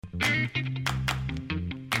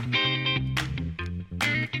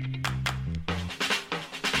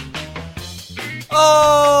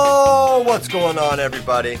Oh, what's going on,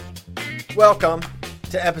 everybody? Welcome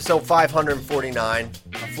to episode 549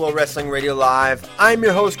 of Flow Wrestling Radio Live. I'm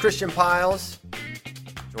your host, Christian Piles,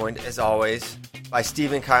 joined, as always, by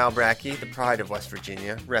Stephen Kyle Brackey, the pride of West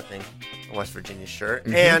Virginia, repping a West Virginia shirt,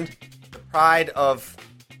 and the pride of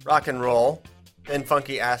rock and roll, Ben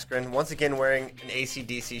Funky Askren, once again wearing an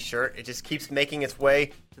AC/DC shirt. It just keeps making its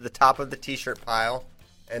way to the top of the t-shirt pile,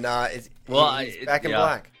 and he's back in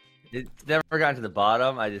black. It's never gotten to the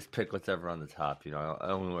bottom. I just pick whatever on the top. You know, I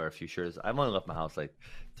only wear a few shirts. I've only left my house like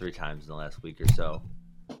 3 times in the last week or so.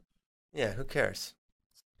 Yeah, who cares?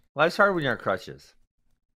 Life's hard when you're on crutches.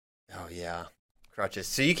 Oh yeah, crutches.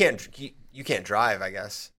 So you can't drive, I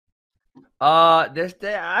guess. I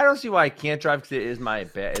don't see why I can't drive because it is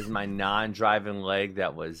my non-driving leg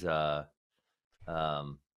that was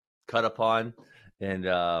cut upon,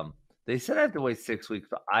 and they said I have to wait 6 weeks,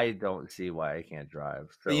 but I don't see why I can't drive.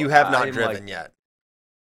 So But you have not driven yet.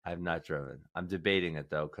 I have not driven. I'm debating it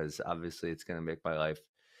though because obviously it's going to make my life.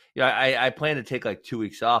 Yeah, I plan to take like 2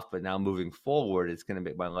 weeks off, but now moving forward, it's going to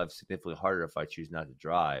make my life significantly harder if I choose not to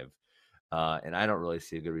drive. And I don't really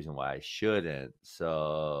see a good reason why I shouldn't.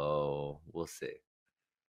 So we'll see.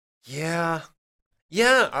 Yeah.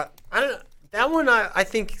 I don't. That one, I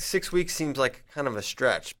think 6 weeks seems like kind of a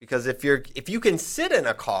stretch because if you can sit in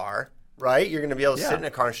a car, right, you're going to be able to sit in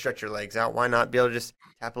a car and stretch your legs out. Why not be able to just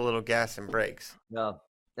tap a little gas and brakes? No,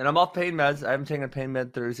 and I'm off pain meds. I haven't taken a pain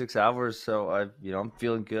med 36 hours, so I'm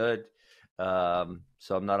feeling good. So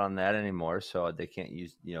I'm not on that anymore. So they can't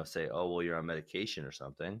say, oh well, you're on medication or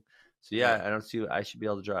something. So yeah, I don't see. I should be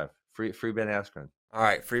able to drive. Free Ben Askren. All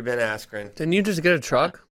right, free Ben Askren. Didn't you just get a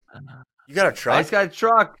truck? You got a truck? I just got a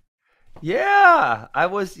truck. Yeah, I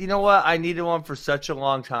was. You know what? I needed one for such a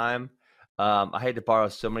long time. I had to borrow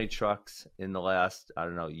so many trucks in the last,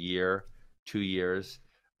 year, 2 years,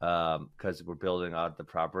 because we're building out the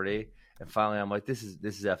property. And finally, I'm like, this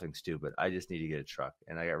is effing stupid. I just need to get a truck,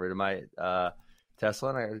 and I got rid of my Tesla,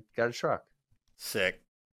 and I got a truck. Sick.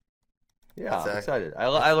 Yeah, I'm excited.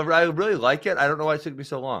 I really like it. I don't know why it took me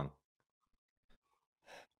so long.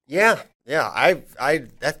 Yeah. I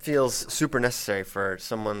that feels super necessary for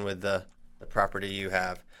someone with the property you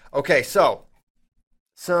have. Okay, so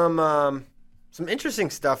some interesting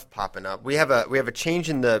stuff popping up. We have a change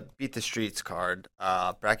in the Beat the Streets card.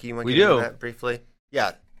 Bracky, you want to get into that briefly?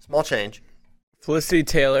 Yeah, small change. Felicity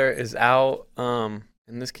Taylor is out, and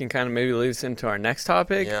this can kind of maybe lead us into our next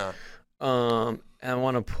topic. Yeah. And I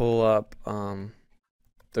want to pull up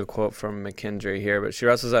the quote from McKendree here, but she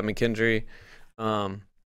wrestles at McKendree, and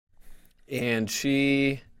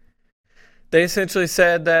they essentially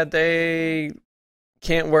said that they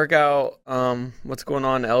can't work out what's going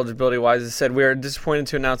on eligibility-wise. They said, we are disappointed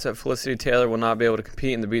to announce that Felicity Taylor will not be able to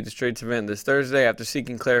compete in the Beat the Streets event this Thursday. After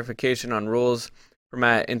seeking clarification on rules from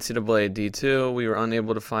at NCAA D2, we were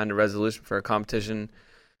unable to find a resolution for a competition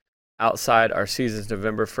outside our season's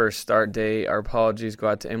November 1st start date. Our apologies go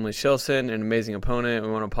out to Emily Shilson, an amazing opponent.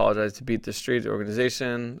 We want to apologize to Beat the Streets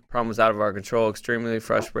organization. The problem was out of our control, extremely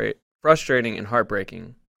frustrating and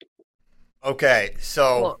heartbreaking. Okay,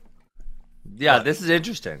 so... This is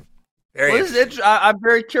interesting. I'm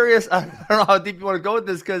very curious. I don't know how deep you want to go with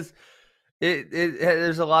this because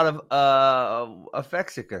there's a lot of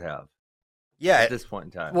effects it could have. Yeah, at this point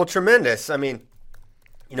in time. Well, tremendous. I mean,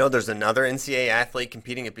 there's another NCAA athlete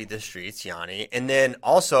competing at Beat the Streets, Yanni, and then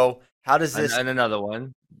also, how does this and another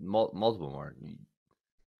one, multiple more.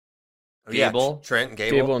 Gable, Trent,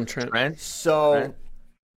 Gable and Trent. So,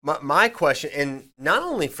 Trent. My question, and not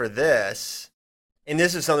only for this. And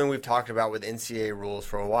this is something we've talked about with NCAA rules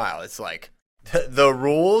for a while. It's like the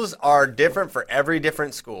rules are different for every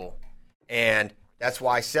different school. And that's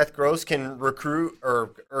why Seth Gross can recruit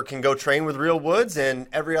or can go train with Real Woods and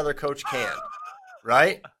every other coach can.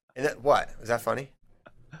 Right? And what? Was that funny?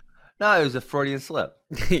 No, it was a Freudian slip.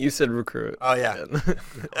 You said recruit. Oh, yeah.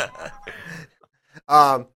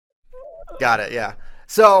 Got it, yeah.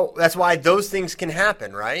 So that's why those things can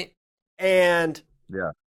happen, right? And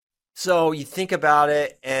yeah. So you think about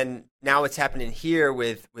it, and now it's happening here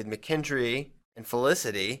with McKendree and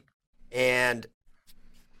Felicity, and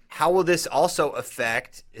how will this also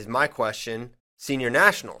affect, is my question, senior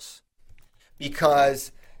nationals?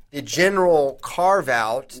 Because the general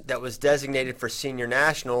carve-out that was designated for senior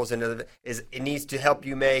nationals is it needs to help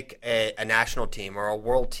you make a national team or a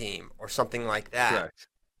world team or something like that. Correct.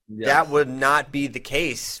 Yes. That would not be the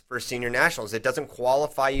case for senior nationals. It doesn't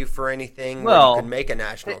qualify you for anything where you can make a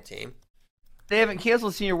national team. They haven't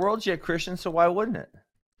canceled Senior Worlds yet, Christian, so why wouldn't it?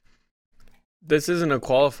 This isn't a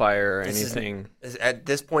qualifier or This anything. At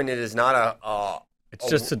this point, it is not It's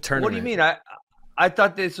just a tournament. What do you mean? I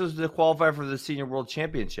thought this was the qualifier for the Senior World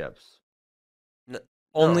Championships.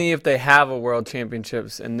 Only if they have a World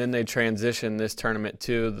Championships and then they transition this tournament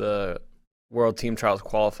to the World Team Trials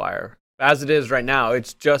qualifier. As it is right now,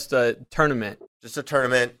 it's just a tournament. Just a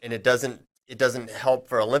tournament, and it doesn't help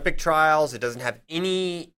for Olympic trials. It doesn't have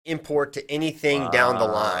any import to anything down the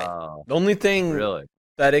line. The only thing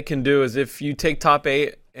that it can do is if you take top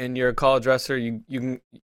 8 and you're a college wrestler, you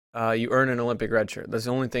earn an Olympic red shirt. That's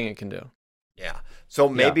the only thing it can do. Yeah. So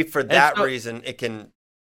maybe for that reason,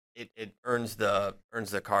 it earns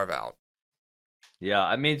the carve out. Yeah,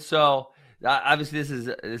 I mean, so obviously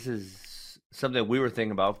this is something we were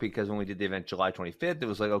thinking about because when we did the event July 25th, it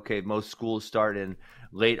was like, okay, most schools start in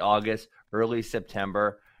late August, early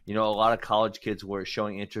September. You know, a lot of college kids were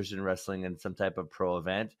showing interest in wrestling in some type of pro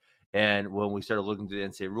event. And when we started looking through the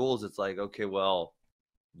NCAA rules, it's like, okay, well,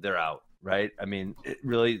 they're out, right? I mean, it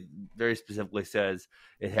really very specifically says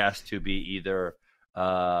it has to be either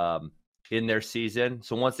in their season.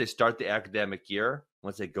 So once they start the academic year,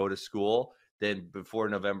 once they go to school, then before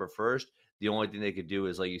November 1st, the only thing they could do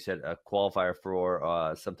is, like you said, a qualifier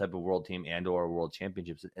for some type of world team and or world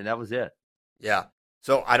championships. And that was it. Yeah.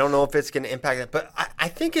 So I don't know if it's going to impact it, but I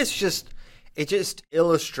think it just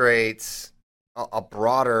illustrates a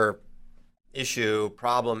broader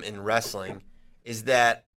problem in wrestling is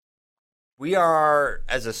that we are,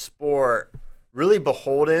 as a sport, really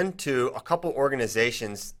beholden to a couple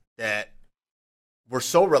organizations that we're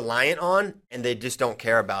so reliant on, and they just don't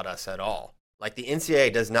care about us at all. Like the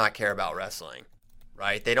NCAA does not care about wrestling,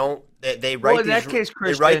 right? They don't. They write in these. That case,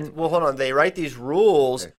 Christian. Hold on. They write these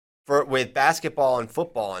rules with basketball and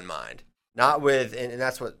football in mind, not with. And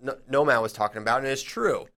that's what Nomad was talking about, and it's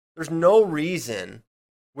true. There's no reason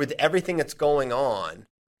with everything that's going on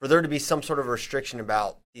for there to be some sort of restriction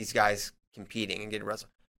about these guys competing and getting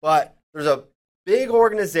wrestling. But there's a big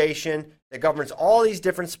organization that governs all these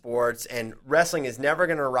different sports, and wrestling is never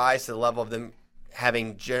going to rise to the level of them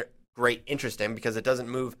having great interest in because it doesn't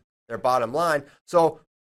move their bottom line. So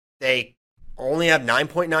they only have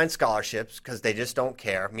 9.9 scholarships because they just don't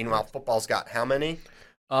care. Meanwhile, football's got how many?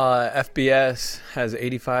 FBS has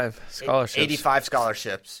 85 scholarships. 85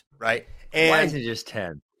 scholarships, right? And why is it just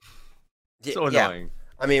 10? So annoying.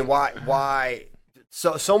 I mean, why?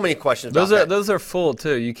 So many questions. Those are full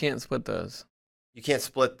too. You can't split those. You can't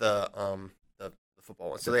split the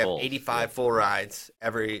football one. So they have 85 full rides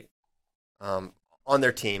every on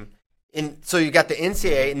their team. And so you got the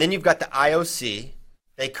NCAA, and then you've got the IOC.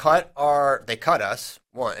 They cut us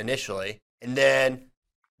initially, and then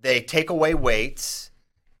they take away weights.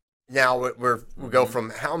 Now we go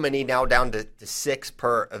from how many now down to 6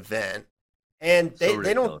 per event, and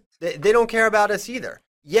they don't care about us either.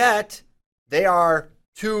 Yet they are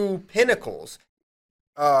 2 pinnacles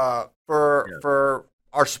for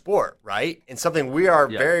our sport, right? And something we are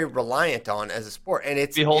very reliant on as a sport, and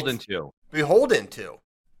it's beholden to.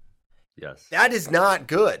 Yes, that is not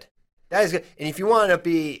good. That is good. And if you want to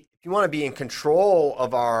be in control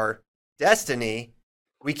of our destiny,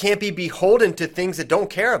 we can't be beholden to things that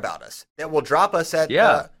don't care about us, that will drop us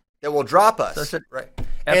that will drop us. Right.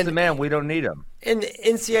 As the man, we don't need them. And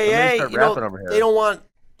NCAA, they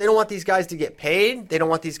don't want these guys to get paid. They don't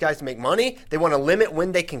want these guys to make money. They want to limit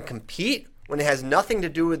when they can compete, when it has nothing to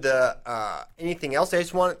do with anything else. They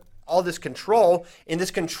just want all this control, and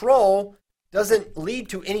this control doesn't lead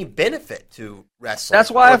to any benefit to wrestling.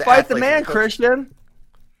 That's why I fight the man, Christian.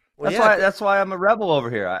 That's why I'm a rebel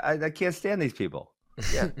over here. I can't stand these people.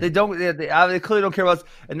 Yeah, they clearly don't care about us,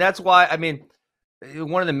 and that's why. I mean,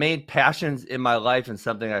 one of the main passions in my life, and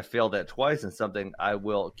something I failed at twice, and something I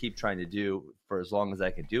will keep trying to do for as long as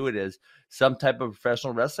I can do it, is some type of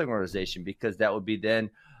professional wrestling organization, because that would be then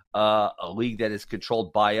a league that is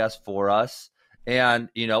controlled by us, for us. And,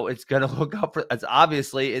 it's going to look out for,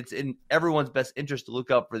 it's in everyone's best interest to look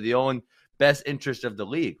out for the own best interest of the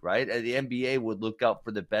league, right? And the NBA would look out for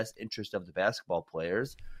the best interest of the basketball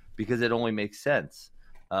players because it only makes sense.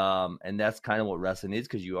 And that's kind of what wrestling is,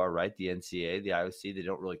 because you are right. The NCAA, the IOC, they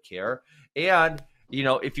don't really care. And,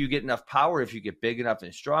 if you get enough power, if you get big enough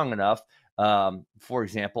and strong enough, for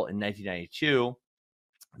example, in 1992,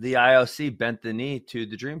 the IOC bent the knee to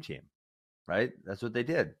the Dream Team. Right, that's what they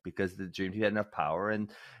did, because the Dream Team had enough power, and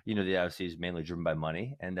the IOC is mainly driven by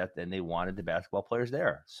money, and then they wanted the basketball players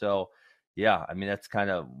there. So, yeah, I mean, that's kind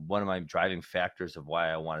of one of my driving factors of why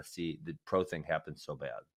I want to see the pro thing happen so bad.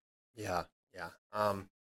 Yeah.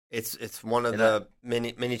 It's one of the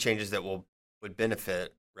many changes that would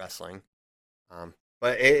benefit wrestling.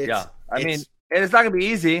 But it's not going to be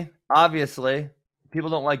easy, obviously, people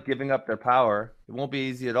don't like giving up their power. It won't be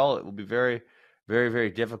easy at all. It will be very, very, very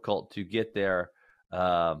difficult to get there.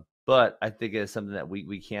 But I think it's something that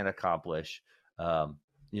we can accomplish. I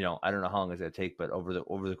don't know how long it's going to take, but over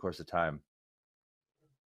the course of time.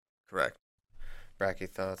 Correct. Bracky,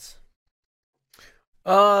 thoughts?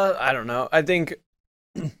 I don't know. I think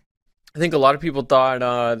a lot of people thought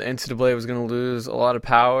the NCAA was going to lose a lot of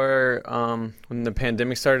power when the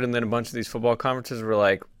pandemic started, and then a bunch of these football conferences were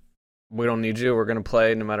like, "We don't need you. We're going to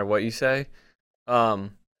play no matter what you say."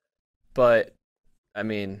 But I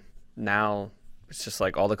mean, now it's just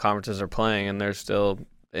like all the conferences are playing, and they're still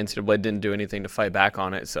the NCAA didn't do anything to fight back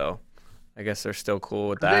on it, so I guess they're still cool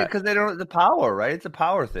with that because they don't have the power, right? It's a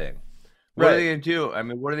power thing. What are they going to do? I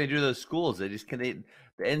mean, what do they do to those schools? The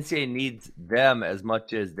NCAA needs them as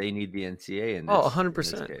much as they need the NCAA in this,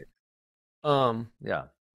 100%. Yeah.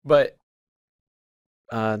 But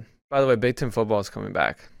by the way, Big Ten football is coming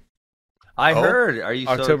back. I heard. Are you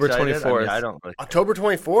October so excited? 24th? I mean, I don't. October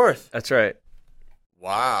 24th. That's right.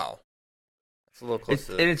 Wow. That's a little close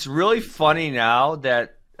to And it's really funny now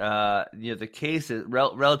that the case is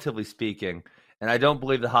relatively speaking, and I don't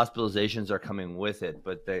believe the hospitalizations are coming with it,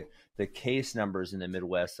 but the case numbers in the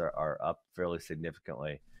Midwest are up fairly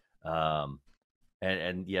significantly,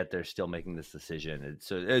 and yet they're still making this decision.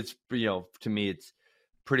 It's to me it's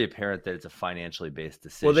pretty apparent that it's a financially based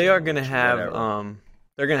decision. Well, they are going to have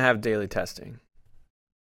they're going to have daily testing,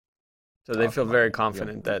 so they feel very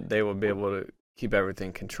confident that they will be able to keep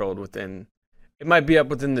everything controlled within. It might be up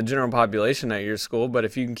within the general population at your school, but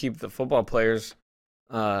if you can keep the football players,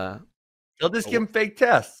 they'll just give them fake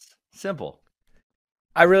tests. Simple.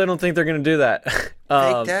 I really don't think they're going to do that.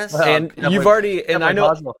 Fake tests? And you've already, and I know.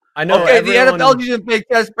 Possible. I know. Okay, the NFL is doing fake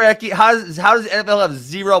tests, Bracky. How does the NFL have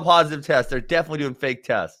 0 positive tests? They're definitely doing fake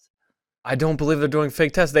tests. I don't believe they're doing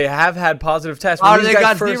fake tests. They have had positive tests. How do they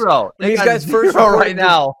got 0? These guys first right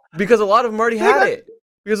now because a lot of them already had it.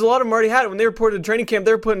 Because a lot of them already had it. When they reported training camp,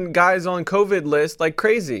 they were putting guys on COVID lists like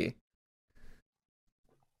crazy.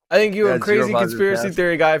 I think you're a crazy conspiracy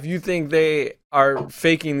theory guy if you think they are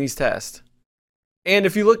faking these tests. And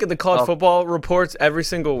if you look at the college football reports every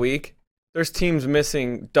single week, there's teams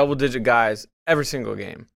missing double-digit guys every single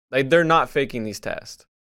game. Like they're not faking these tests.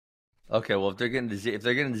 Okay, well if they're getting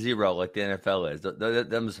 0 like the NFL is,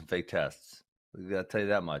 them are some fake tests. I'll tell you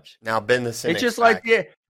that much. Now Ben the Cynic. It's just like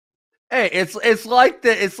it's like the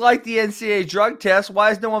NCAA drug test. Why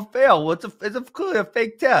does no one fail? Well, it's clearly a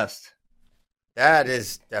fake test. That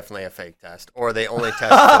is definitely a fake test, or they only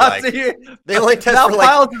test for they only test now for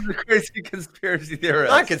Miles is a crazy conspiracy theorist.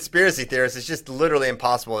 Not conspiracy theorist. It's just literally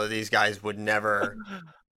impossible that these guys would never.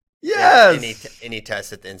 Any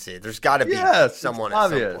test at the NCAA. There's got to be someone at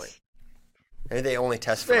some point. Maybe they only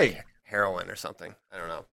test for heroin or something. I don't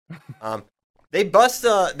know. They bust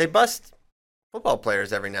football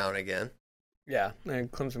players every now and again. Yeah, and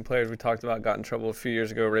Clemson players we talked about got in trouble a few years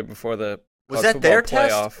ago, right before the. Was that their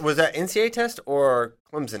test? Was that NCAA test or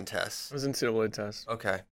Clemson test? It was NCAA test.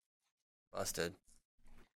 Okay. Busted.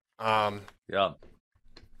 Yeah.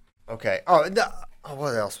 Okay.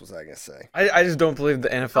 What else was I going to say? I just don't believe the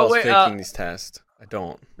NFL is faking these tests. I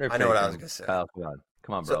don't. I know what I was going to say.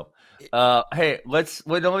 Come on, bro. Hey, let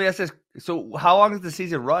me ask this. So how long does the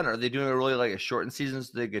season run? Are they doing really like a shortened season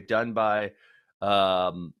so they get done by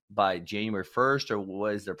January 1st, or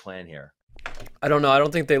what is their plan here? I don't know. I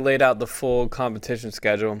don't think they laid out the full competition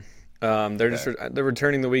schedule. They're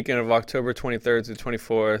returning the weekend of October 23rd to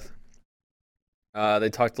 24th. They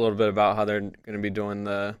talked a little bit about how they're going to be doing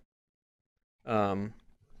the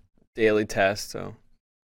daily test. So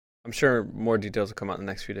I'm sure more details will come out in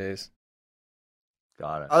the next few days.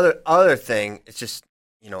 Got it. Other thing, it's just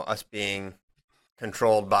us being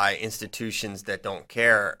controlled by institutions that don't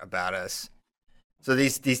care about us. So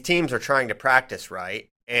these teams are trying to practice, right?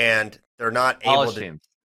 And they're not able to.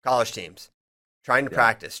 College teams trying to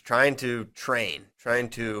practice, trying to train, trying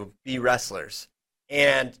to be wrestlers.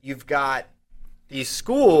 And you've got these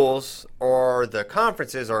schools or the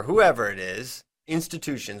conferences or whoever it is,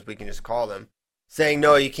 institutions, we can just call them, saying,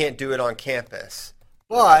 no, you can't do it on campus.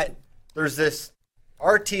 But there's this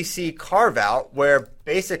RTC carve-out where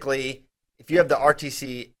basically if you have the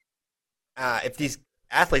RTC, if these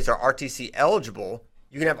athletes are RTC eligible,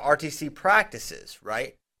 you can have RTC practices,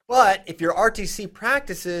 right? But if your RTC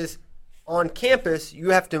practices on campus, you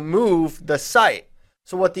have to move the site.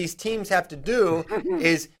 So what these teams have to do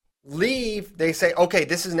is leave. They say, okay,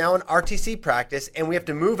 this is now an RTC practice, and we have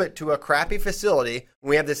to move it to a crappy facility.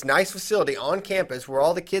 We have this nice facility on campus where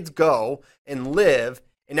all the kids go and live,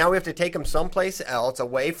 and now we have to take them someplace else,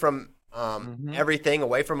 away from everything,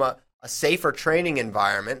 away from a safer training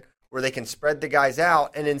environment where they can spread the guys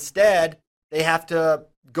out. And instead, they have to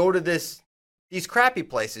go to these crappy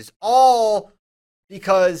places, all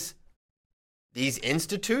because these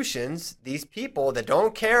institutions, these people that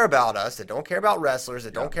don't care about us, that don't care about wrestlers,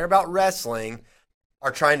 that don't care about wrestling,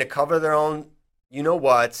 are trying to cover their own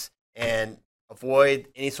you-know-whats and avoid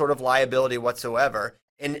any sort of liability whatsoever.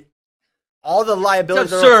 And all the liabilities,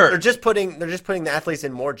 they're just putting the athletes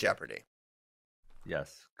in more jeopardy.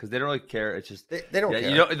 Yes, because they don't really care. It's just they don't care.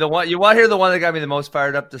 You know, you want to hear the one that got me the most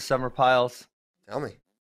fired up this summer, Piles? Tell me.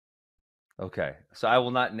 Okay, so I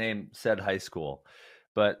will not name said high school,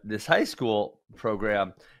 but this high school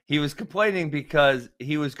program, he was complaining because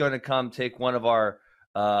he was going to come take one of our.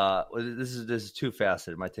 This is too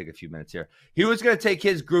faceted. It might take a few minutes here. He was going to take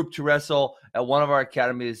his group to wrestle at one of our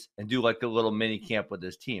academies and do like a little mini camp with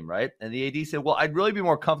his team, right? And the AD said, "Well, I'd really be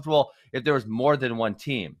more comfortable if there was more than one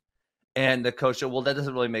team." And the coach said, "Well, that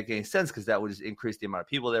doesn't really make any sense because that would just increase the amount of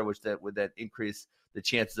people there, which would increase the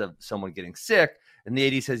chances of someone getting sick." And the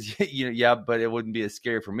AD says, "Yeah, but it wouldn't be as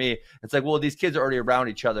scary for me." It's like, well, these kids are already around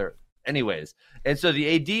each other anyways. And so the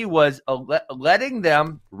AD was letting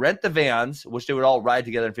them rent the vans, which they would all ride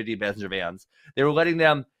together in 50 passenger vans. They were letting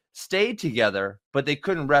them stay together, but they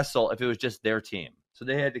couldn't wrestle if it was just their team. So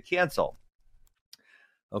they had to cancel.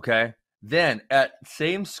 Okay. Then at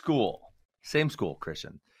same school,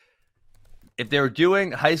 Christian, if they were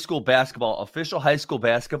doing official high school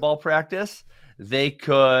basketball practice, they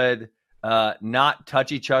could not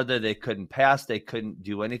touch each other. They couldn't pass. They couldn't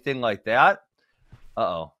do anything like that.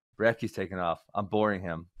 Uh-oh. Brecky's taking off. I'm boring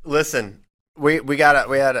him. Listen,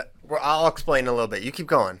 I'll explain a little bit. You keep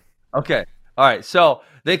going. Okay. All right. So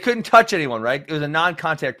they couldn't touch anyone, right? It was a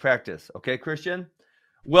non-contact practice. Okay, Christian?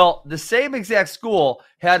 Well, the same exact school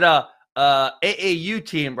had a AAU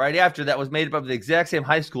team right after that was made up of the exact same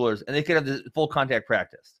high schoolers, and they could have the full contact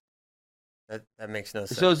practice. That makes no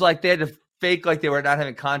sense. So it was like they had to fake like they were not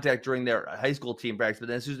having contact during their high school team practice, but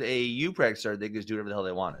then as soon as the AAU practice started, they could just do whatever the hell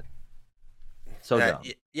they wanted. So dumb.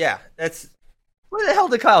 Yeah, that's. Where the hell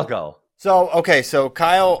did Kyle go? So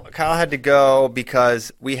Kyle had to go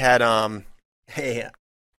because we had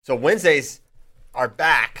so Wednesdays are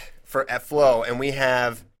back at Flow, and we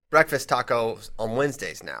have breakfast tacos on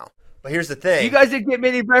Wednesdays now. But here's the thing: you guys didn't get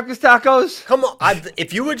many breakfast tacos? Come on,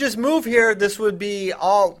 if you would just move here, this would be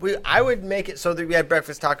all. I would make it so that we had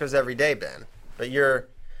breakfast tacos every day, Ben. But you're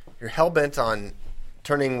hell bent on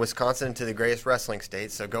turning Wisconsin into the greatest wrestling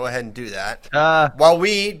state, so go ahead and do that while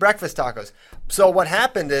we eat breakfast tacos. So what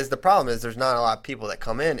happened is, the problem is there's not a lot of people that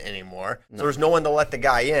come in anymore, so there's no one to let the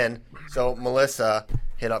guy in. So Melissa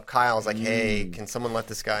hit up Kyle, was like, "Hey, can someone let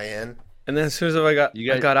this guy in?" And then as soon as I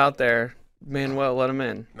got out there, Manuel let him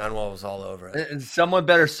in. Manuel was all over it. And someone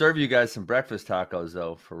better serve you guys some breakfast tacos,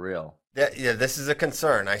 though, for real. Yeah, this is a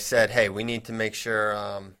concern. I said, "Hey, we need to make sure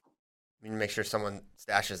someone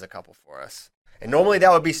stashes a couple for us." And normally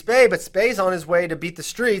that would be Spay, but Spay's on his way to beat the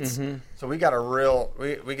streets. Mm-hmm. So we got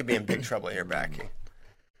we could be in big trouble here, Bracky.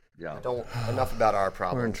 Yeah. Enough about our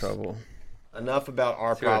problems. We're in trouble. Enough about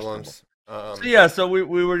our problems. So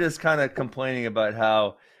we were just kind of complaining about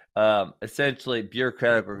how essentially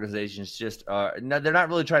bureaucratic organizations just they're not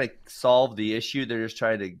really trying to solve the issue. They're just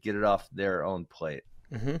trying to get it off their own plate.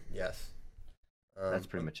 Mm-hmm. Yes. That's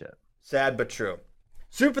pretty much it. Sad but true.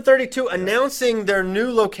 Super 32 announcing their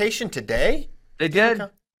new location today. They did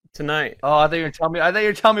tonight. Oh, I thought you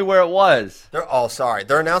were telling me where it was. They're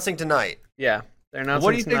They're announcing tonight. Yeah, they're announcing.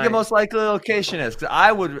 What do you think the most likely location is? Because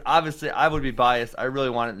I would be biased. I really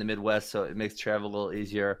want it in the Midwest, so it makes travel a little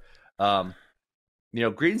easier.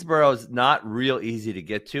 Greensboro is not real easy to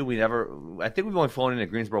get to. I think we've only flown into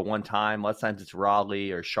Greensboro one time. Lots of times it's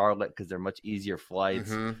Raleigh or Charlotte because they're much easier flights.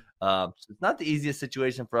 Mm-hmm. So it's not the easiest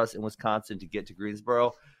situation for us in Wisconsin to get to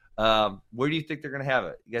Greensboro. Where do you think they're going to have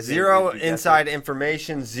it? You guys zero inside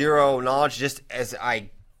information, zero knowledge. Just as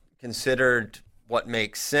I considered what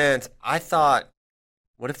makes sense, I thought,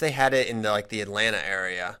 what if they had it in the Atlanta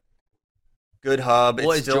area? Good hub.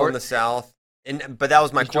 It's still in the South. But that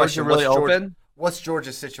was my question. Georgia really open? What's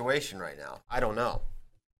Georgia's situation right now? I don't know.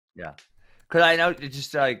 Yeah. Because I know it's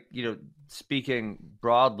just speaking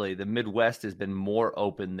broadly, the Midwest has been more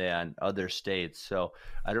open than other states. So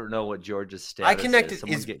I don't know what Georgia's status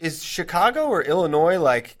is. Is Chicago or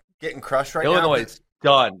Illinois getting crushed right now? Illinois is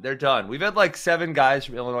done. They're done. We've had 7 guys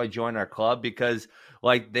from Illinois join our club because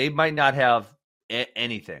they might not have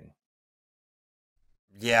anything.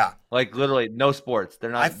 Yeah. Literally no sports.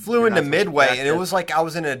 They're not. I flew into Midway and it was like I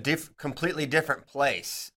was in a completely different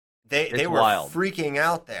place. They were wild. Freaking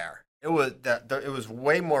out there. It was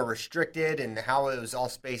way more restricted and how it was all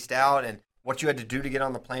spaced out, and what you had to do to get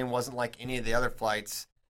on the plane wasn't like any of the other flights.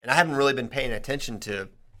 And I haven't really been paying attention to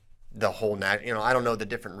the whole I don't know the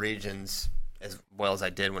different regions as well as I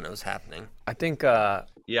did when it was happening. I think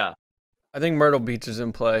Yeah. Myrtle Beach is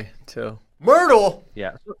in play too. Myrtle.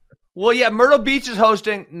 Yeah. Well, yeah, Myrtle Beach is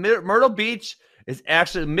hosting. Myrtle Beach is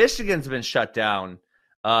actually, Michigan's been shut down.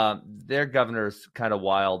 Their governor's kind of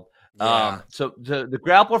wild. Yeah. So the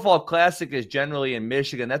Grappler Fall Classic is generally in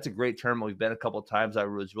Michigan. That's a great tournament. We've been a couple of times. I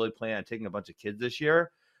was really planning on taking a bunch of kids this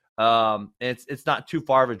year. And it's not too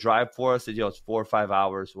far of a drive for us. It's 4 or 5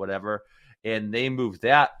 hours, whatever. And they moved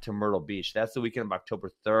that to Myrtle Beach. That's the weekend of October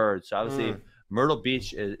 3rd. So obviously Myrtle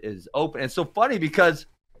Beach is open. And it's so funny because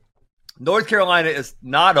North Carolina is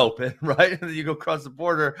not open, right? And then you go across the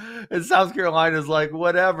border, and South Carolina is like,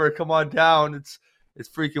 whatever, come on down. It's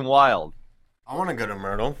freaking wild. I want to go to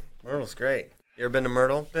Myrtle. Myrtle's great. You ever been to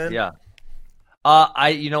Myrtle, Ben? Yeah.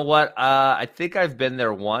 You know what? I think I've been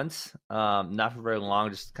there once, not for very long,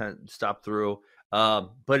 just kind of stopped through.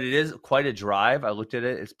 But it is quite a drive. I looked at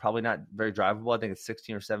it. It's probably not very drivable. I think it's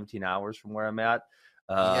 16 or 17 hours from where I'm at.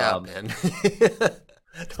 Yeah, Ben.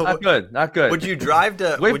 Not good. Would you drive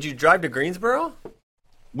to Greensboro?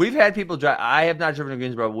 We've had people drive. I have not driven to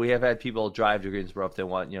Greensboro. But we have had people drive to Greensboro if they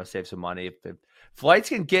want, save some money. If flights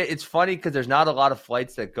can get, it's funny because there's not a lot of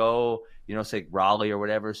flights that go, say Raleigh or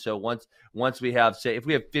whatever. So once we have, say, if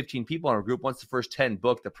we have 15 people in our group, once the first 10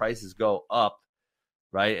 book, the prices go up,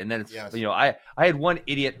 right? And then it's, Yes. I had one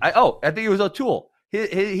idiot. I think it was O'Toole.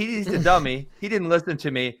 He's a dummy. He didn't listen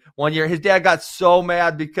to me one year. His dad got so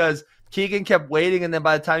mad because Keegan kept waiting, and then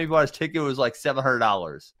by the time he bought his ticket, it was like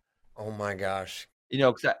 $700. Oh my gosh!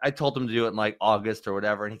 Because I told him to do it in like August or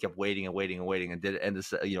whatever, and he kept waiting and waiting and waiting, and did it end of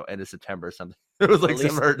September or something. It was like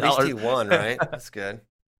 $700. At least he won, right? That's good.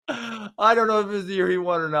 I don't know if it was the year he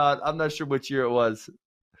won or not. I'm not sure which year it was.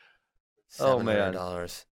 Oh man,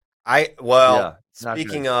 $700.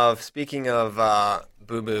 Speaking of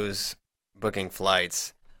Boo Boo's booking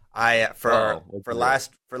flights, for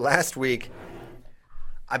last week.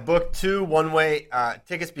 I booked 2 one-way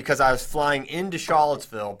tickets because I was flying into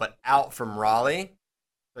Charlottesville, but out from Raleigh.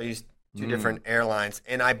 So I used 2 different airlines,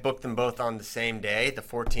 and I booked them both on the same day, the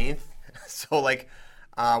 14th. So,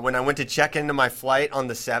 when I went to check into my flight on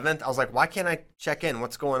the 7th, I was like, why can't I check in?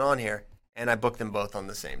 What's going on here? And I booked them both on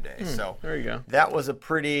the same day. So there you go. That was a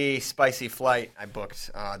pretty spicy flight I booked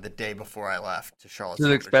the day before I left to Charlottesville.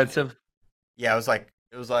 Is it expensive? Virginia. Yeah, it was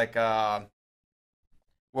like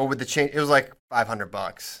with the change, it was like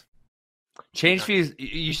 $500. Change fees.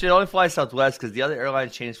 You should only fly Southwest because the other airline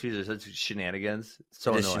change fees are such shenanigans.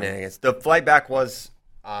 So annoying. Shenanigans. The flight back was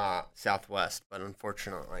Southwest, but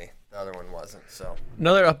unfortunately the other one wasn't. So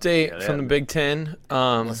another update from the Big Ten.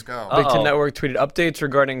 Let's go. Big Ten Network tweeted updates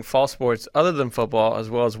regarding fall sports other than football, as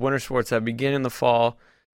well as winter sports that begin in the fall,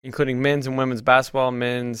 including men's and women's basketball,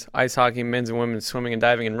 men's ice hockey, men's and women's swimming and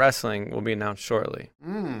diving, and wrestling will be announced shortly.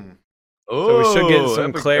 So we should get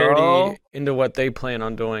some clarity into what they plan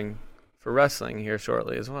on doing for wrestling here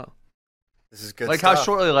shortly as well. This is good stuff. How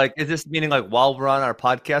shortly? Is this meaning while we're on our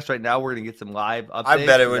podcast right now, we're going to get some live updates? I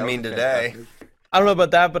bet it would mean today. I don't know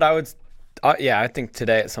about that, but I would I think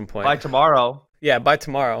today at some point. By tomorrow. Yeah, by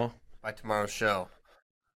tomorrow. By tomorrow's show.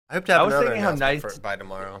 I hope to have another thinking how nice by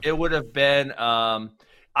tomorrow. It would have been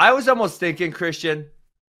I was almost thinking, Christian,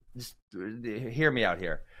 just hear me out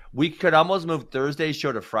here. We could almost move Thursday's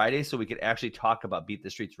show to Friday so we could actually talk about Beat the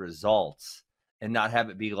Streets results and not have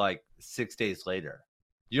it be 6 days later.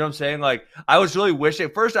 You know what I'm saying? I was really wishing,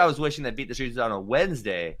 first I was wishing that Beat the Streets was on a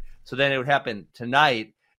Wednesday, so then it would happen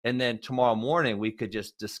tonight, and then tomorrow morning we could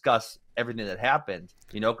just discuss everything that happened,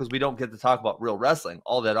 because we don't get to talk about real wrestling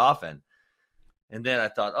all that often. And then I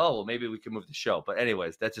thought, maybe we could move the show. But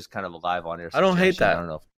anyways, that's just kind of a live on air suggestion. I don't hate that. I don't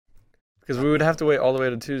know. Because we would have to wait all the way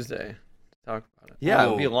to Tuesday to talk about it. Yeah, it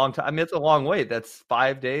would be a long time. I mean, it's a long wait. That's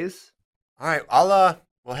 5 days. All right, I'll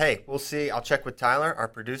hey, we'll see. I'll check with Tyler, our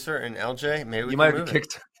producer, and LJ. Maybe we might can have move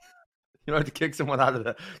to you might have to kick someone out of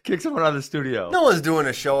the studio. No one's doing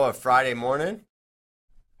a show on Friday morning.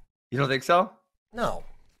 You don't think so? No.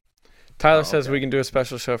 Tyler says we can do a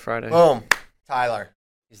special show Friday. Boom. Tyler.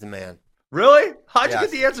 He's the man. Really? How'd you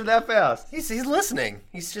get the answer that fast? He's listening.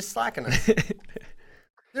 He's just slacking us.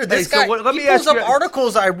 Dude, this guy, he pulls up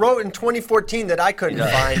articles I wrote in 2014 that I couldn't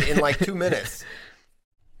find in 2 minutes.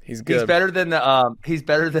 He's good. He's better than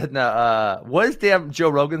the what is damn Joe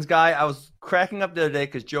Rogan's guy? I was cracking up the other day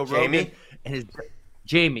because Joe Rogan and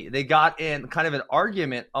Jamie, they got in kind of an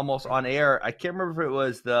argument almost on air. I can't remember if it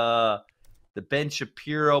was the Ben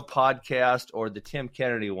Shapiro podcast or the Tim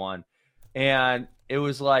Kennedy one. And it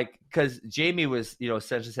was because Jamie was,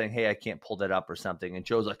 essentially saying, hey, I can't pull that up or something. And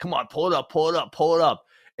Joe's like, come on, pull it up, pull it up, pull it up.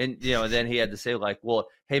 And, then he had to say well,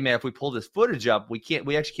 hey man, if we pull this footage up, we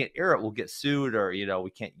actually can't air it. We'll get sued or, we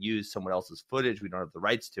can't use someone else's footage. We don't have the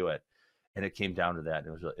rights to it. and it came down to that.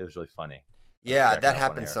 It was really funny. Yeah, Cracking that up on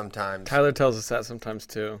happens air. sometimes. Tyler tells us that sometimes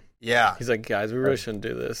too. Yeah, He's like, guys, we really shouldn't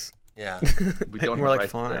do this. yeah, We don't We're have like,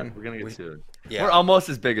 rights to that. fine. We're gonna get sued. yeah. We're almost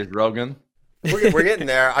as big as Rogan. We're getting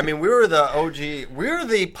there. I mean, we were the OG. We were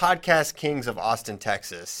the podcast kings of Austin,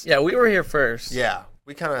 Texas. Yeah, we were here first. Yeah,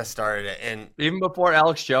 we kind of started it, and Even before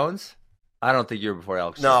Alex Jones. I don't think you were before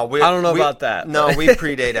Alex Jones. no, I don't know about that. No, but- we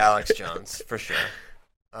predate Alex Jones for sure.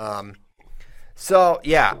 So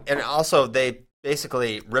yeah, and also they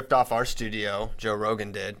basically ripped off our studio. Joe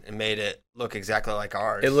Rogan did and made it look exactly like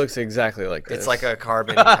ours. It looks exactly like this. It's like a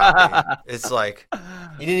carbon copy. It's like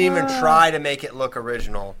he didn't even try to make it look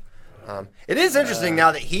original. It is interesting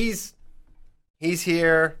now that he's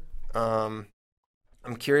here. I'm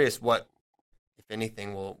curious what, if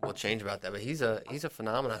anything, will change about that. But he's a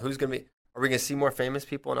phenomenon. Who's gonna be? Are we gonna see more famous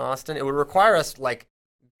people in Austin? It would require us like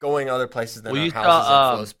going other places than Well, our you houses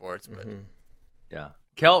saw, at Flow Sports. But Mhm. Yeah.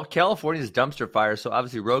 California's dumpster fire. So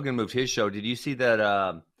obviously Rogan moved his show. Did you see that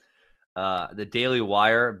the Daily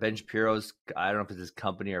Wire, Ben Shapiro's, I don't know if it's his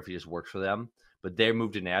company or if he just works for them, but they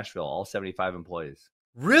moved to Nashville, all 75 employees.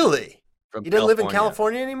 really, From you don't live in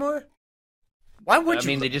California anymore? Why would I you?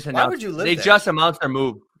 mean, they just why announced, would you live they there? just announced their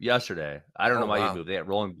move yesterday. I don't Oh, know why wow. you moved. They had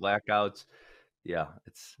rolling blackouts. Yeah,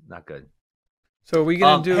 it's not good. So are we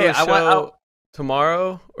gonna do hey, a show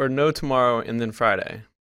tomorrow or no tomorrow and then Friday?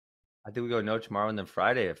 I think we go no tomorrow and then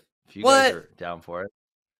Friday if you What? guys are down for it.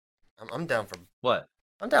 I'm down for. What?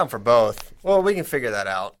 I'm down for both. Well, we can figure that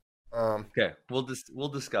out. Okay, we'll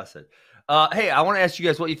discuss it. Hey, I want to ask you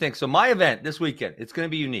guys what you think. So my event this weekend, it's going to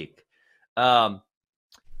be unique,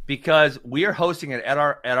 because we are hosting it at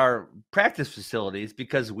our practice facilities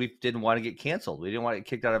because we didn't want to get canceled. We didn't want to get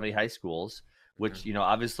kicked out of any high schools, which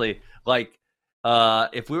obviously, like,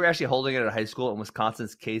 if we were actually holding it at a high school and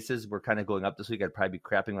Wisconsin's cases were kind of going up this week, I'd probably be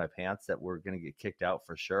crapping my pants that we're going to get kicked out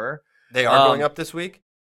for sure. They are going up this week.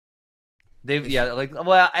 And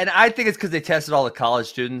I think it's because they tested all the college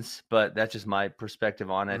students, but that's just my perspective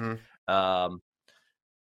on it. Mhm.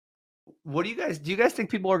 What do you guys think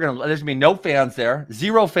people are going to, there's going to be no fans there.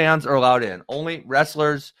 0 fans are allowed in. Only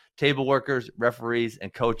wrestlers, table workers, referees,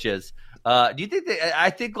 and coaches. Do you think I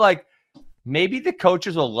think like maybe the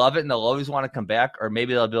coaches will love it and they'll always want to come back, or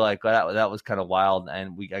maybe they'll be like, well, that was kind of wild.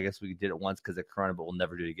 And I guess we did it once because of Corona, but we'll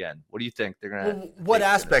never do it again. What do you think they're going to, What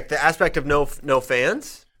aspect? The aspect of no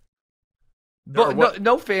fans? but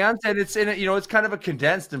no fans, and it's in it's kind of a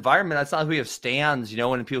condensed environment. It's not like we have stands,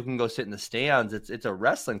 and people can go sit in the stands. It's a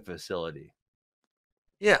wrestling facility.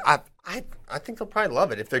 Yeah, I think they'll probably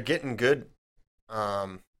love it if they're getting good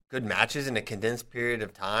matches in a condensed period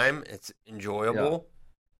of time. It's enjoyable.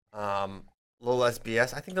 A little less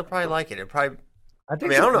BS. I think they'll probably like it. I don't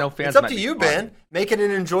know. no fans It's up might to be you, fun. Ben. Make it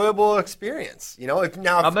an enjoyable experience. If I'm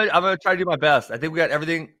gonna try to do my best. I think we got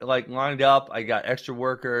everything like lined up. I got extra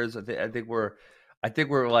workers. I think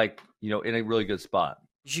we're like in a really good spot.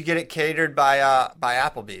 you should get it catered by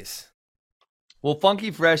Applebee's. Well,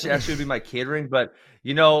 Funky Fresh actually would be my catering, but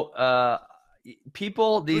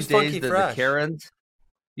people these Who's days Funky the Fresh? Karens.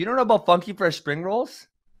 You don't know about Funky Fresh spring rolls?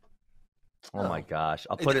 Oh No. my gosh!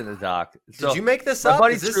 I'll put it in the doc. Did you make this my up?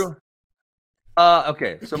 buddy Is this- Truman.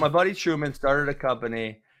 Okay, so my buddy Truman started a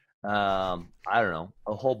company. I don't know,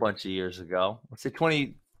 a whole bunch of years ago. Let's say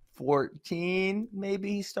 2014,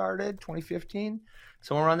 maybe he started 2015,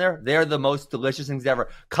 somewhere around there. They're the most delicious things ever.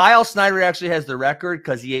 Kyle Snyder actually has the record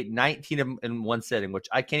because he ate 19 of them in one sitting, which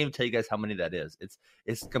I can't even tell you guys how many that is.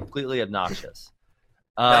 It's completely obnoxious.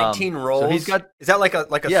 19 rolls. So he's got. Is that like a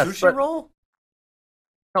Yes, sushi but- roll?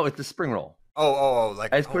 No, it's the spring roll. Oh,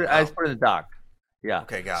 like I just put it. I just put it in the doc. Yeah.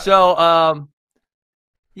 Okay, got it. So,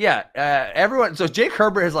 everyone. So Jake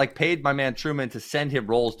Herbert has like paid my man Truman to send him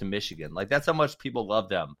rolls to Michigan. Like that's how much people love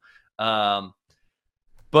them.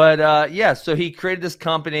 So he created this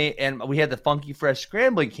company, and we had the Funky Fresh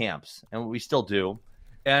scrambling camps, and we still do.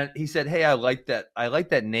 And he said, "Hey, I like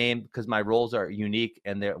that name because my rolls are unique,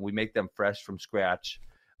 and we make them fresh from scratch.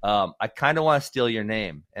 I kind of want to steal your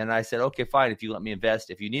name." And I said, "Okay, fine. If you let me invest,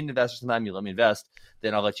 if you need an investor sometime, you let me invest,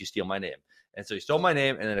 then I'll let you steal my name." And so he stole my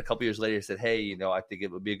name, and then a couple years later, he said, "Hey, I think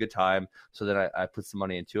it would be a good time." So then I put some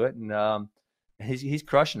money into it, and he's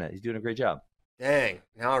crushing it. He's doing a great job. Dang.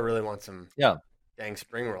 Now I really want some dang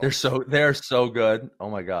spring rolls. They're so good. Oh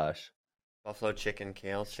my gosh. Buffalo chicken,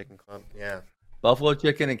 Kale's Chicken Club. Yeah. Buffalo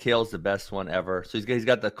chicken and kale's the best one ever. So he's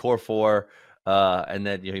got the core 4, and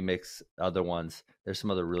then he makes other ones. There's some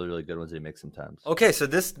other really, really good ones that he makes sometimes. Okay, so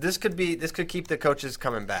this could keep the coaches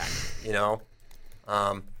coming back,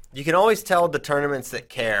 You can always tell the tournaments that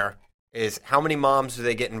care is how many moms do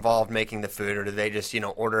they get involved making the food, or do they just,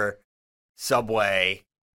 order Subway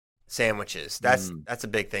sandwiches. That's a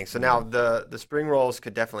big thing. So now the spring rolls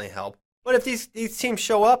could definitely help. But if these teams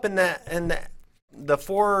show up and the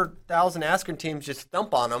 4,000 Askren teams just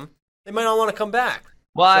thump on them, they might not want to come back.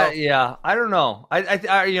 Well, yeah, I don't know.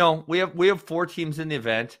 I we have 4 teams in the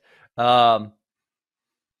event. Some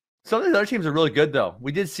of the other teams are really good though.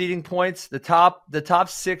 We did seeding points. The top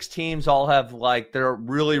 6 teams all have they're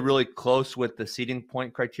really, really close with the seeding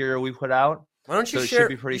point criteria we put out. Why don't you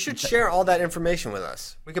share? You should share all that information with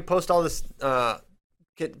us. We could post all this.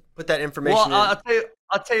 Put that information. Well,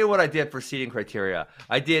 I'll tell you what I did for seeding criteria.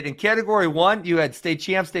 I did in category 1. You had state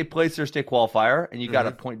champ, state placer, state qualifier, and you got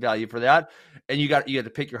a point value for that. And you had to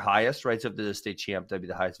pick your highest, right? So if the state champ, that'd be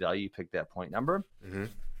the highest value. You pick that point number. Mm-hmm.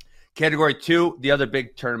 Category 2, the other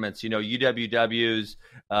big tournaments. UWWs,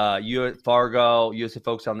 Fargo, USA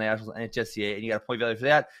Focus on Nationals, NHSCA, and you got a point value for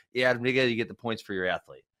that. You add them together, you get the points for your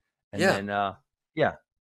athlete. And then,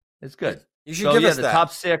 it's good. You should give us the that.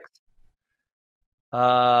 top 6.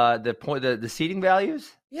 The seeding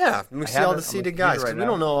values. Yeah, we see all the seeded guys. Right, we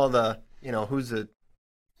don't know all the who's the.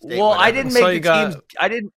 Well, whatever. I didn't make the teams. I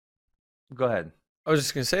didn't. Go ahead. I was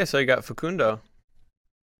just gonna say. So you got Facundo.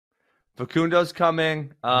 Facundo's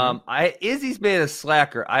coming. Izzy's been a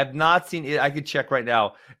slacker. I've not seen it. I could check right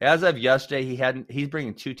now. As of yesterday, he's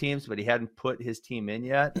bringing 2 teams, but he hadn't put his team in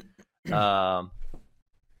yet. He's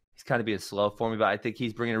kind of being slow for me, but I think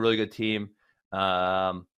he's bringing a really good team.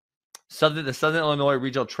 The Southern Illinois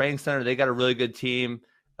Regional Training Center, they got a really good team.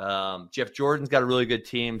 Jeff Jordan's got a really good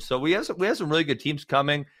team. So we have some really good teams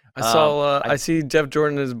coming. I see Jeff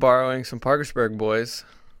Jordan is borrowing some Parkersburg boys.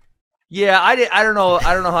 Yeah, I don't know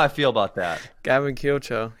how I feel about that. Gavin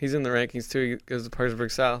Kiocho, he's in the rankings too. He goes to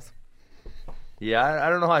Parkersburg South. Yeah, I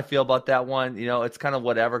don't know how I feel about that one. It's kind of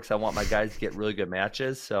whatever because I want my guys to get really good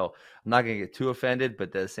matches. So I'm not going to get too offended. But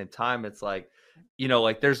at the same time, it's like,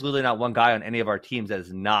 there's literally not one guy on any of our teams that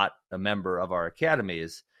is not a member of our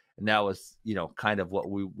academies. And that was, kind of what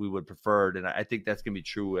we would preferred. And I think that's going to be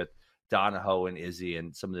true with Donahoe and Izzy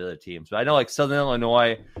and some of the other teams. But I know Southern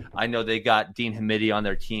Illinois, I know they got Dean Hamidi on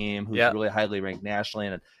their team, who's really highly ranked nationally.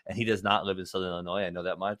 And he does not live in Southern Illinois. I know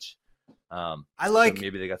that much. So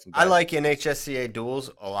maybe they got some guys. I like NHSCA duels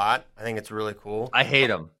a lot. I think it's really cool. I hate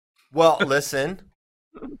them. Well, listen,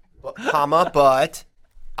 but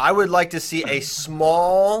I would like to see a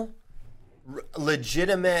small,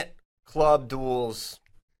 legitimate club duels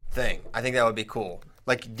thing. I think that would be cool.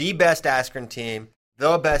 Like the best Askren team,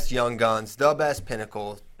 the best Young Guns, the best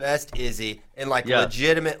Pinnacle, best Izzy, and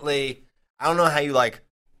legitimately, I don't know how you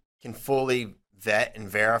can fully vet and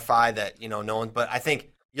verify that no one, but I think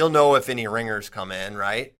you'll know if any ringers come in,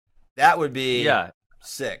 right? That would be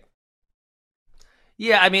sick.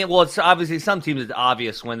 Yeah, I mean, well, it's obviously some teams it's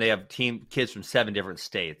obvious when they have kids from 7 different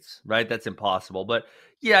states, right? That's impossible. But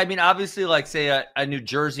yeah, I mean, obviously, say a New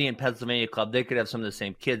Jersey and Pennsylvania club, they could have some of the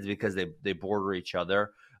same kids because they border each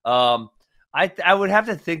other. I would have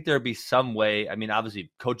to think there'd be some way. I mean, obviously,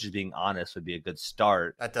 coaches being honest would be a good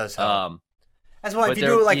start. That does help. That's why if you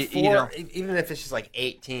do 4, even if it's just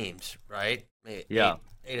 8 teams, right? Maybe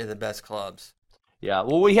 8 of the best clubs. Yeah,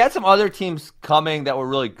 well, we had some other teams coming that were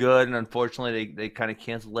really good, and unfortunately, they kind of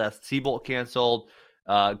canceled last. Seabolt canceled,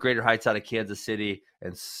 Greater Heights out of Kansas City,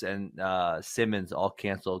 and Simmons all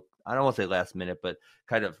canceled. I don't want to say last minute, but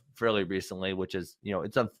kind of fairly recently, which is,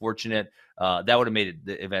 it's unfortunate. That would have made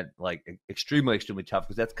the event extremely, extremely tough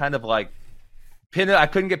because that's kind of I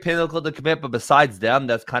couldn't get Pinnacle to commit, but besides them,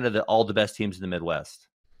 that's kind of all the best teams in the Midwest.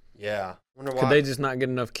 Yeah, wonder why. Could they just not get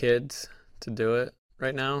enough kids to do it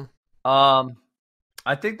right now?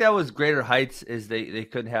 I think that was Greater Heights is they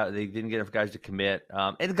didn't get enough guys to commit.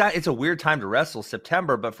 It's a weird time to wrestle,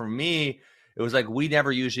 September, but for me, it was we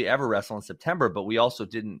never usually ever wrestle in September, but we also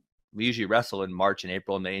didn't. We usually wrestle in March and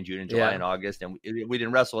April and May and June and July and August, and we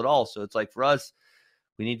didn't wrestle at all. So it's for us,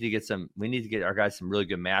 we need to get our guys some really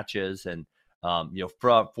good matches and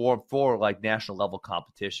for national level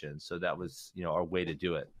competition. So that was our way to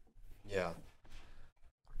do it. Yeah.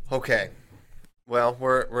 Okay. Well,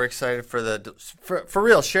 we're excited for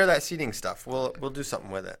real. Share that seating stuff. We'll do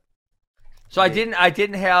something with it. So I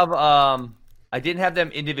didn't have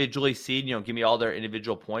them individually seed. Give me all their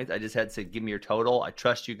individual points. I just had to give me your total. I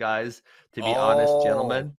trust you guys to be honest,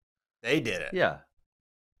 gentlemen. They did it. Yeah.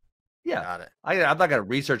 Got it. I'm not going to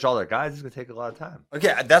research all their guys. It's going to take a lot of time.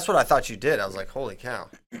 Okay, that's what I thought you did. I was like, holy cow.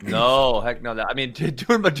 No, heck no. I mean,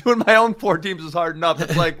 doing my own 4 teams is hard enough.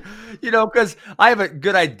 It's because I have a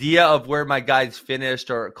good idea of where my guys finished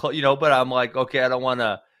but I'm okay, I don't want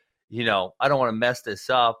to mess this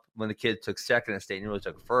up when the kid took second at state and really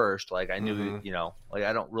took first. I knew,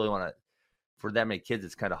 I don't really want to, for that many kids,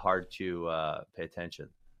 it's kind of hard to pay attention.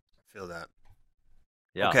 I feel that.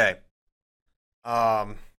 Yeah. Okay.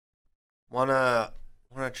 Wanna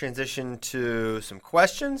transition to some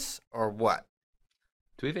questions or what?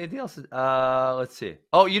 Do we have anything else? Let's see.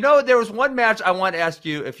 Oh, there was one match I want to ask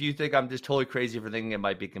you if you think I'm just totally crazy for thinking it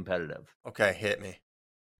might be competitive. Okay, hit me.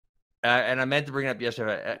 And I meant to bring it up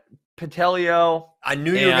yesterday. Patelio. I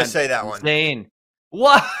knew you were going to say that one. Zane.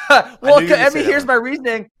 What? Well, here's my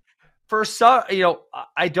reasoning. For some,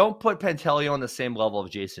 I don't put Patelio on the same level of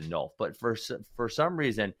Jason Nolf, but for some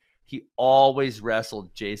reason, he always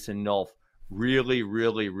wrestled Jason Nolf really,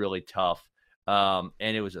 really, really tough. And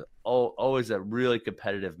it was always a really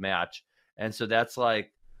competitive match. And so that's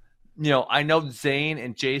like, I know Zane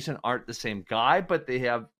and Jason aren't the same guy, but they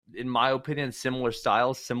have, in my opinion, similar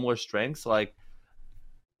styles, similar strengths. Like,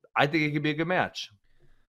 I think it could be a good match.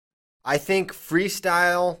 I think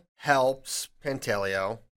freestyle helps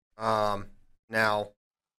Patelio. Now,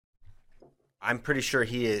 I'm pretty sure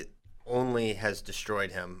he only has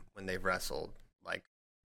destroyed him when they've wrestled, like,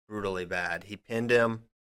 brutally bad. He pinned him.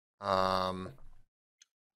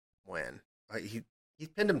 When? He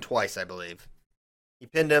pinned him twice, I believe. He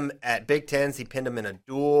pinned him at Big Tens. He pinned him in a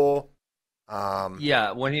duel.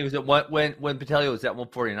 Yeah, when he was at when Patelio was at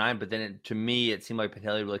 149, but then to me it seemed like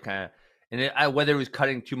Patelio really kind of, and whether he was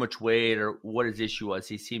cutting too much weight or what his issue was,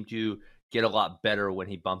 he seemed to get a lot better when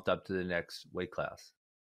he bumped up to the next weight class.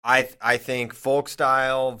 I think folk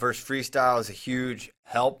style versus freestyle is a huge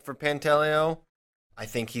help for Patelio. I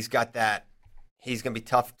think he's got that. He's going to be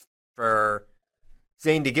tough for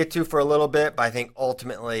Zane to get to for a little bit, but I think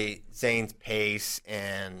ultimately Zane's pace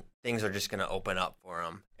and things are just going to open up for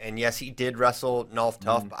him. And yes, he did wrestle Nolf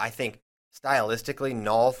tough, but I think stylistically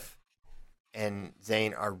Nolf and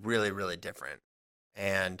Zane are really, really different.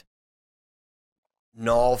 And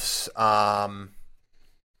Nolf's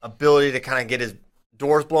ability to kind of get his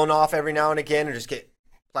doors blown off every now and again and just get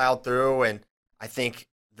plowed through, and I think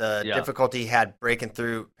the difficulty he had breaking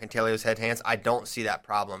through Patelio's head hands, I don't see that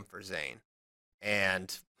problem for Zane.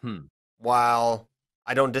 And while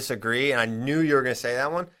I don't disagree, and I knew you were going to say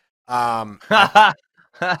that one, I'm not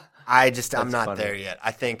there yet.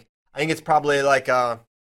 I think it's probably like I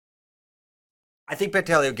think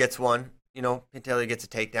Patelio gets one. Patelio gets a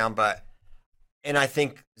takedown, and I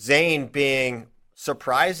think Zane being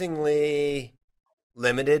surprisingly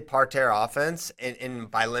limited parterre offense, and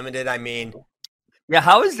by limited I mean,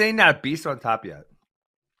 how is Zane not a beast on top yet?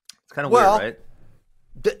 It's kind of weird, right?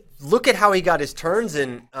 Look at how he got his turns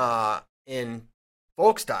in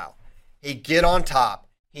folk style. He'd get on top.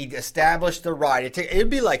 He'd establish the ride. It'd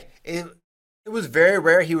be like it was very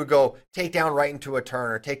rare he would go take down right into a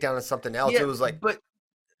turn or take down to something else. It was like, but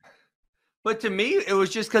to me, it was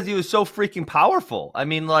just because he was so freaking powerful. I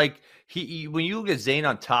mean, like when you look at Zane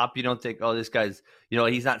on top, you don't think, oh, this guy's,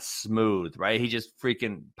 he's not smooth, right? He's just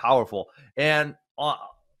freaking powerful. And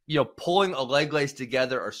pulling a leg lace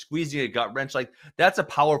together or squeezing a gut wrench, like that's a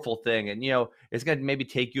powerful thing. And, it's going to maybe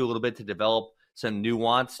take you a little bit to develop some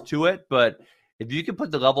nuance to it. But if you could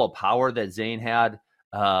put the level of power that Zane had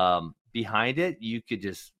behind it, you could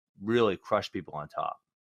just really crush people on top.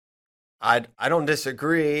 I don't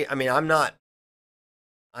disagree. I mean, I'm not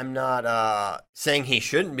saying he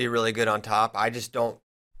shouldn't be really good on top. I just don't.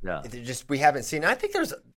 Yeah. We haven't seen. I think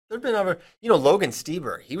there's been other. Logan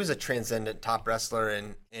Stieber. He was a transcendent top wrestler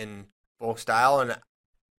in folk style, and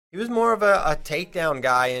he was more of a takedown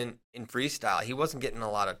guy in freestyle. He wasn't getting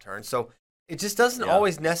a lot of turns, so it just doesn't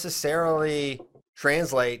always necessarily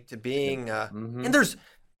translate to being. And there's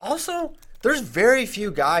very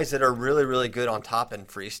few guys that are really, really good on top in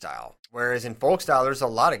freestyle. Whereas in folk style, there's a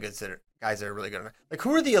lot of guys that are really good. Like,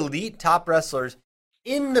 who are the elite top wrestlers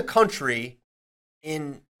in the country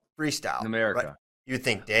in freestyle? In America. Right? You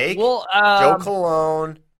think Dake, Joe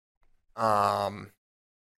Colon,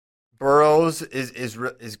 Burroughs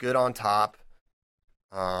is good on top.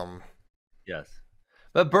 Yes.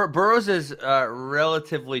 But Burroughs is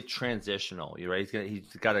relatively transitional, right?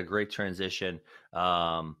 He's got a great transition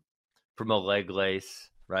from a leg lace,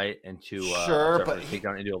 right, into take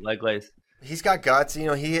down into a leg lace. He's got guts.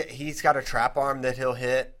 He's got a trap arm that he'll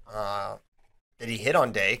hit. That he hit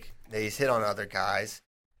on Dake. That he's hit on other guys.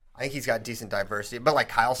 I think he's got decent diversity. But like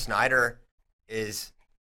Kyle Snyder is,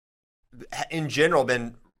 in general,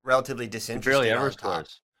 been relatively disinterested. Barely ever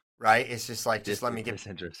scores. Right? It's just like, let me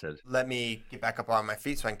get back up on my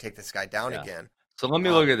feet so I can take this guy down again. So let me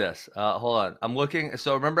look at this. Hold on. I'm looking.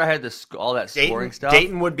 So remember I had all that scoring stuff?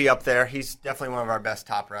 Dayton would be up there. He's definitely one of our best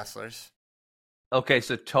top wrestlers. Okay,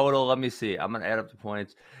 so total, let me see. I'm going to add up the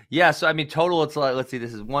points. Yeah, so I mean, total, it's like, let's see,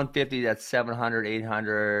 this is 150, that's 700,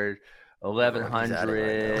 800,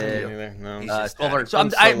 1,100, 1,200. So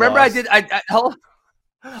I remember lost.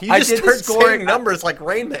 You I just did start the scoring saying numbers like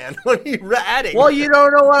Rain Man. What are you adding? Well, you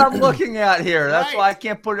don't know what I'm looking at here. That's Right. why I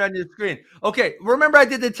can't put it on your screen. Okay, remember I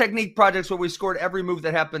did the technique projects where we scored every move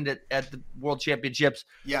that happened at the World Championships.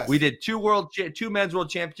 Yes. We did two men's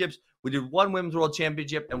World Championships. We did one women's World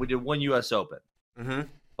Championship, and we did one U.S. Open. Mm-hmm.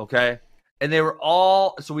 Okay, and they were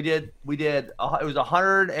all. So we did. It was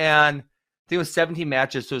 100 and I think it was 17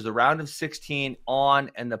 matches. So it was a round of 16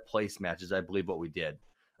 on and the place matches. I believe what we did.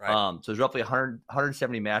 Right. So it was roughly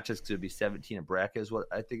 170 matches because it would be 17 a bracket is what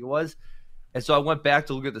I think it was. And so I went back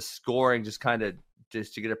to look at the scoring just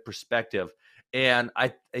to get a perspective. And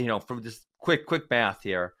I, from this quick math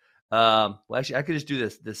here, well, actually I could just do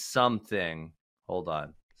this sum thing. Hold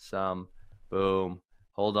on. Sum, boom.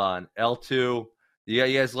 Hold on. L2. You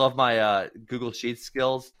guys love my Google Sheets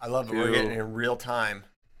skills? I love that we're getting it in real time.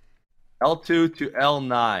 L2 to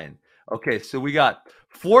L9. Okay, so we got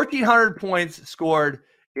 1,400 points scored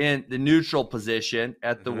in the neutral position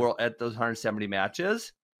at the world at those 170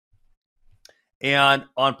 matches. And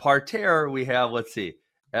on parterre, we have, let's see,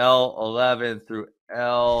 L11 through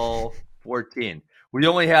L14. We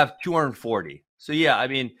only have 240. So, yeah, I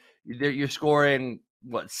mean, you're scoring,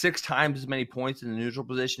 6 times as many points in the neutral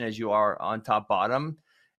position as you are on top bottom.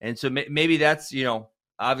 And so maybe that's,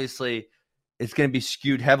 obviously it's going to be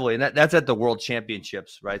skewed heavily. And that's at the World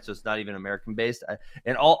Championships, right? So it's not even American-based.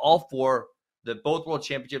 And all four – both World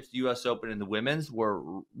Championships, the U.S. Open and the women's,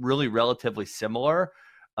 were really relatively similar.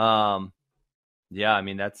 Yeah, I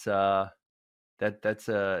mean that's a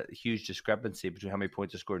huge discrepancy between how many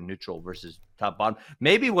points are scored neutral versus top bottom.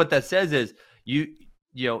 Maybe what that says is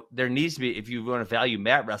there needs to be, if you want to value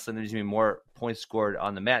mat wrestling, there needs to be more points scored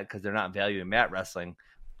on the mat because they're not valuing mat wrestling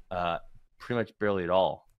pretty much barely at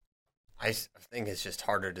all. I think it's just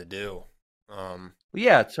harder to do.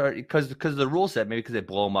 Yeah, it's hard because of the rule set, maybe because they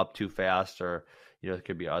blow them up too fast, or there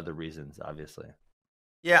could be other reasons, obviously.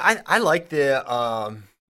 Yeah, I like the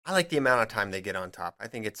amount of time they get on top. I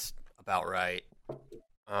think it's about right.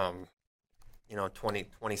 20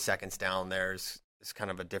 seconds down there is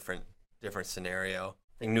kind of a different scenario.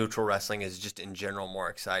 I think neutral wrestling is just in general more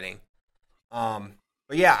exciting. But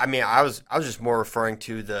yeah, I mean, I was just more referring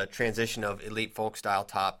to the transition of elite folk style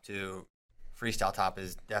top to freestyle top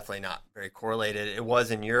is definitely not very correlated. It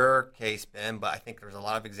was in your case, Ben, but I think there's a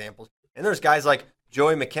lot of examples. And there's guys like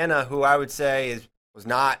Joey McKenna, who I would say was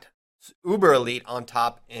not uber elite on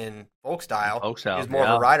top in folk style. He's more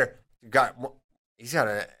of a rider. He's got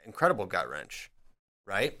an incredible gut wrench,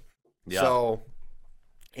 right? Yeah. So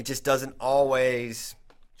it just doesn't always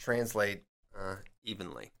translate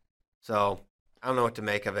evenly. So I don't know what to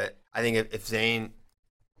make of it. I think if Zane,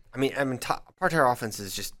 parterre offense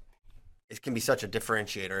is just, it can be such a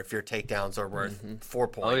differentiator if your takedowns are worth 4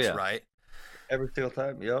 points, right? Every single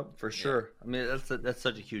time, for sure. I mean, that's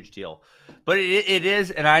such a huge deal. But it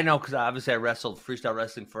is, and I know because obviously I wrestled freestyle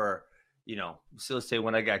wrestling for, so let's say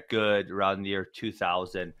when I got good around the year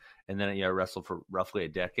 2000, and then I wrestled for roughly a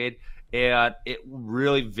decade, and it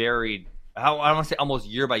really varied. I want to say almost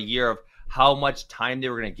year by year of how much time they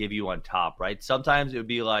were going to give you on top, right? Sometimes it would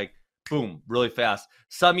be like, boom, really fast.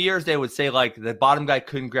 Some years they would say like the bottom guy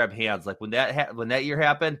couldn't grab hands. Like when that year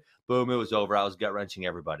happened, boom, it was over. I was gut wrenching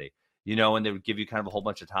everybody, and they would give you kind of a whole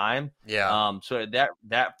bunch of time. Yeah. So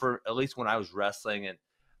that for at least when I was wrestling, and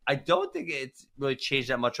I don't think it's really changed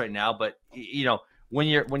that much right now. But when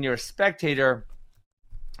you're a spectator,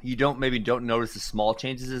 you don't notice the small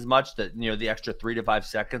changes as much. That the extra 3 to 5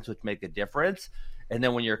 seconds, which make a difference. And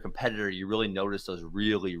then when you're a competitor, you really notice those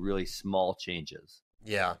really, really small changes.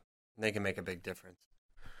 Yeah. They can make a big difference.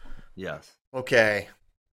 Yes. Okay.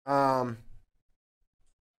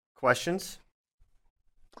 Questions?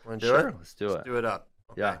 Want to do it? Let's do it. Let's do it up.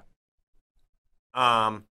 Okay.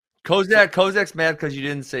 Yeah. Kozak's mad because you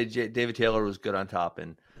didn't say David Taylor was good on top.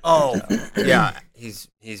 Yeah, he's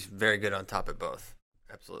very good on top at both.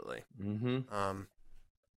 Absolutely. Mm-hmm.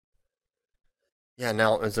 Yeah.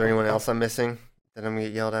 Now, is there anyone else I'm missing that I'm going to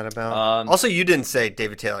get yelled at about? Also, you didn't say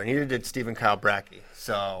David Taylor. Neither did Stephen Kyle Brackey.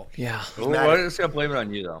 So yeah, we're just gonna blame it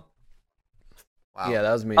on you though. Wow. Yeah,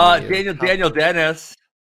 that was me. Daniel Dennis.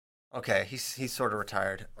 Okay, he's sort of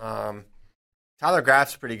retired. Tyler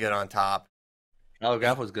Graff's pretty good on top. Tyler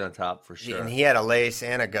Graff was good on top for sure. And he had a lace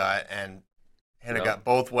and a gut, and had a gut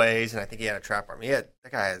both ways, and I think he had a trap arm. That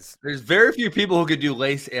guy has. There's very few people who could do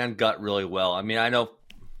lace and gut really well. I mean, I know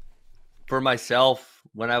for myself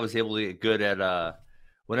when I was able to get good at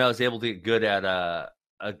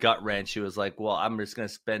a gut wrench, it was like, well, I'm just going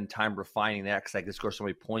to spend time refining that because I can score so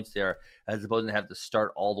many points there as opposed to have to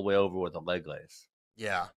start all the way over with a leg lace.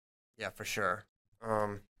 Yeah, for sure.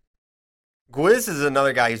 Gwiz is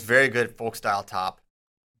another guy who's very good at folk style top,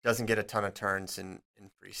 doesn't get a ton of turns in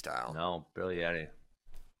freestyle. No, barely any.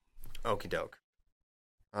 Okie doke.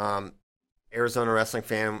 Arizona wrestling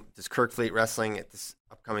fan, does Kirk Fleet wrestling at this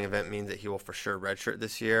upcoming event mean that he will for sure redshirt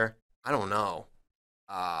this year? I don't know.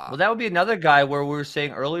 Well, that would be another guy where we were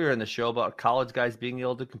saying earlier in the show about college guys being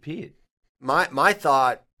able to compete. My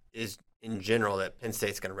thought is in general that Penn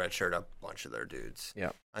State's going to redshirt a bunch of their dudes.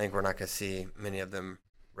 Yeah. I think we're not going to see many of them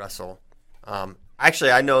wrestle.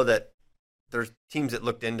 Actually, I know that there's teams that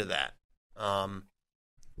looked into that. How's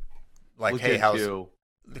the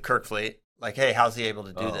Kirk Fleet? Like, hey, how's he able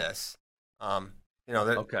to do this?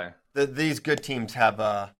 Okay. These good teams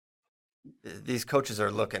have these coaches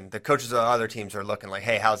are looking. The coaches of other teams are looking like,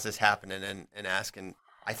 hey, how's this happening? And asking.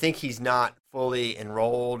 I think he's not fully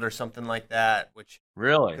enrolled or something like that, which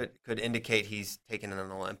really could indicate he's taking an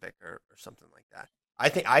Olympic or something like that.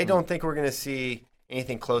 I don't think we're going to see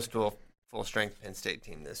anything close to a full strength Penn State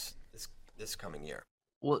team this coming year.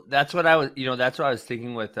 Well, that's what I was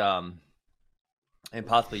thinking with and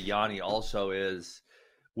possibly Yanni also is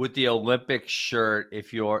with the Olympic shirt.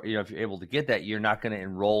 If you're able to get that, you're not going to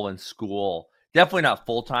enroll in school. Definitely not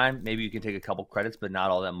full time. Maybe you can take a couple credits, but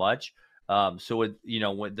not all that much. So when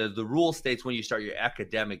the rule states when you start your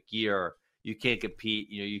academic year, you can't compete.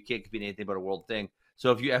 You can't compete in anything but a world thing.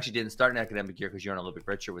 So if you actually didn't start an academic year because you're an Olympic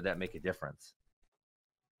redshirt, would that make a difference?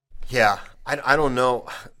 Yeah, I don't know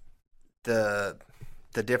the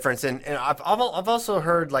difference, and I've also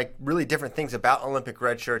heard like really different things about Olympic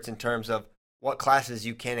red shirts in terms of what classes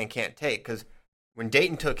you can and can't take. Because when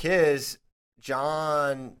Dayton took his,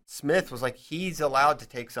 John Smith was like he's allowed to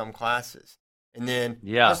take some classes, and then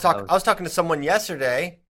I was talking to someone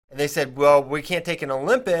yesterday, and they said, well, we can't take an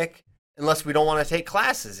Olympic unless we don't want to take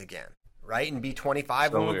classes again, right? And be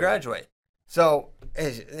 25 when we graduate. So the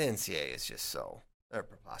NCAA is just so. They're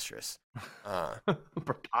preposterous.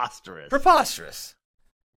 Preposterous.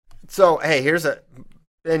 So, hey,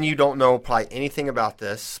 and you don't know probably anything about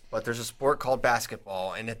this, but there's a sport called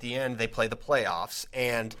basketball, and at the end they play the playoffs.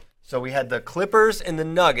 And so we had the Clippers and the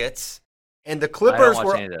Nuggets, and the Clippers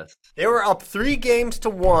were up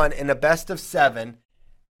 3-1 in a best of 7,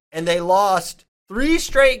 and they lost 3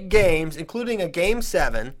 straight games, including a game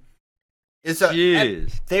 7.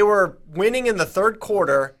 They were winning in the third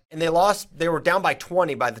quarter, and they lost. They were down by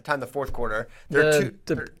 20 by the time the fourth quarter.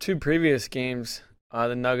 The two previous games,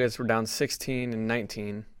 the Nuggets were down 16 and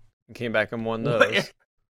 19, and came back and won those.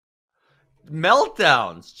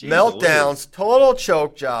 Meltdowns, total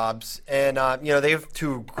choke jobs, and they have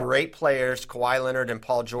 2 great players, Kawhi Leonard and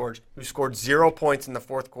Paul George, who scored 0 points in the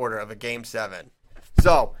fourth quarter of a game 7.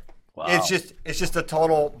 So. Wow. It's just a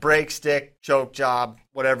total break stick, choke job,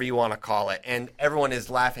 whatever you want to call it. And everyone is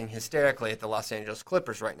laughing hysterically at the Los Angeles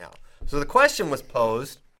Clippers right now. So the question was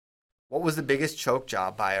posed, what was the biggest choke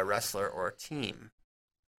job by a wrestler or a team?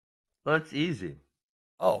 Well, that's easy.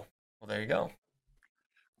 Oh, well, there you go.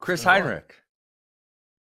 Chris Heinrich.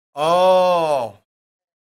 Oh.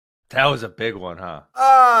 That was a big one, huh?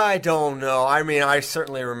 I don't know. I mean, I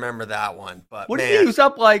certainly remember that one. But he was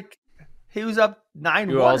up 9-1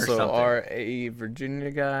 You or also something. are a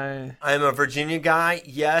Virginia guy. I'm a Virginia guy,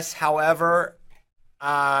 yes. However,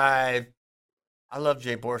 I love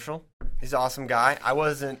Jay Borschel. He's an awesome guy. I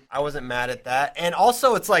wasn't mad at that. And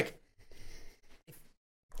also, it's like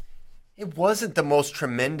it wasn't the most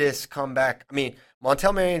tremendous comeback. I mean,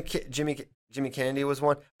 Montel Marion, Jimmy Kennedy was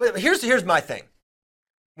one. But here's my thing.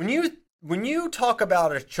 When you talk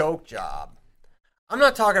about a choke job, I'm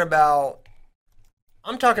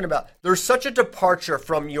talking about there's such a departure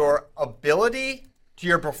from your ability to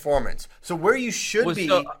your performance. So where you should be,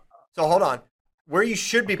 so hold on, where you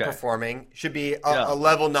should be performing should be a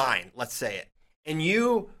level 9, let's say it. And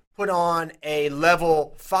you put on a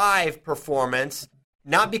level 5 performance,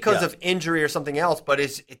 not because of injury or something else, but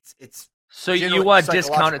it's so you want to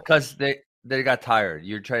discount it because they got tired.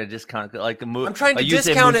 You're trying to discount it like a move. I'm trying to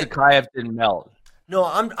discount it. Musakayev didn't melt. No,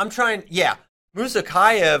 I'm trying. Yeah,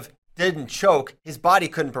 Musakayev didn't choke. His body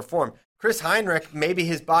couldn't perform. Chris Heinrich, maybe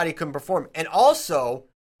his body couldn't perform. And also,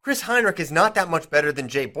 Chris Heinrich is not that much better than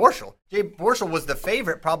Jay Borschel. Jay Borschel was the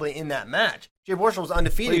favorite probably in that match. Jay Borschel was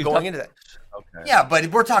undefeated going into that. Okay. Yeah, but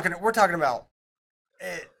we're talking about.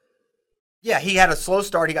 He had a slow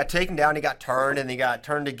start. He got taken down. He got turned, and he got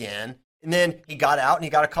turned again. And then he got out, and he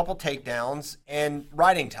got a couple takedowns and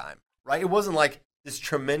riding time. Right? It wasn't like this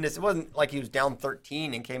tremendous. It wasn't like he was down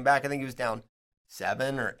 13 and came back. I think he was down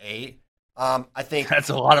 7 or 8. I think that's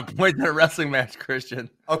a lot of points in a wrestling match, Christian.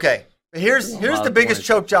 Okay, here's the biggest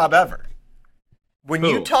choke job ever. When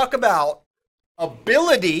you talk about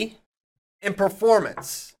ability and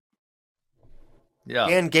performance,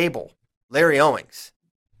 Dan Gable, Larry Owings,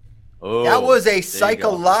 Oh, that was there a you go.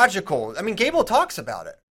 psychological. I mean, Gable talks about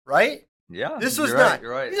it, right? Yeah, This was you're not. right,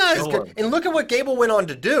 you're right. He's not as Sure. good. And look at what Gable went on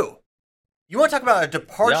to do. You want to talk about a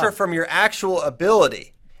departure Yeah. from your actual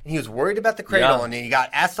ability? And he was worried about the cradle, Yeah. and he got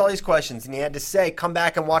asked all these questions, and he had to say, "Come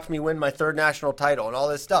back and watch me win my 3rd national title," and all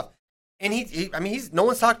this stuff. And I mean, no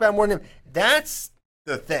one's talked about it more than him. That's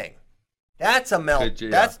the thing. That's a melt. Good,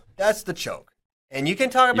 yeah. That's the choke. And you can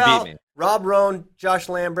talk You beat about me. Rob Roan, Josh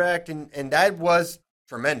Lambrecht, and that was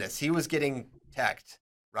tremendous. He was getting teched,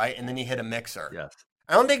 right? And then he hit a mixer. Yes.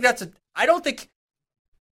 I don't think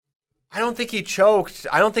he choked.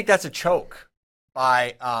 I don't think that's a choke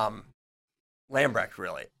by Lambrecht,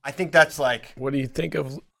 really. I think that's like What do you think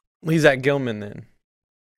of Lizak Gilman then?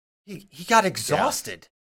 he got exhausted.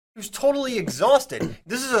 He was totally exhausted.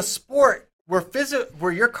 This is a sport where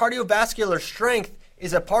where your cardiovascular strength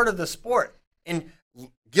is a part of the sport. And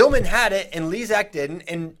Gilman had it and Lizak didn't.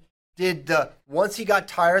 And once he got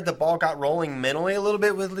tired, the ball got rolling mentally a little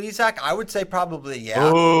bit with Lizak? I would say probably yeah.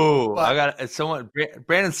 Oh, But- I got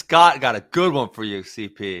Brandon Scott got a good one for you,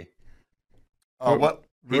 CP. What?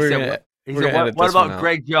 He We're said, gonna- he we're said, gonna edit what this one about out.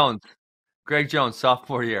 Greg Jones? Greg Jones,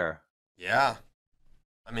 sophomore year. Yeah.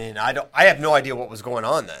 I mean, I have no idea what was going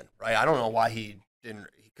on then, right? I don't know why he didn't.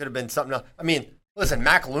 He could have been something else. I mean, listen,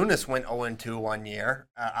 Mac Lunas went 0-2 one year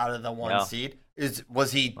out of the 1 Yeah. seed.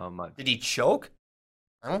 Was he? My Did he choke?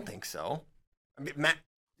 I don't think so. I mean, Mac,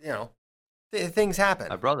 things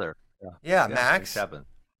happen. brother. Yeah, Yeah, Max. things happen.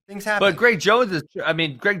 Things happen. But Greg Jones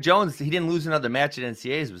Greg Jones, he didn't lose another match at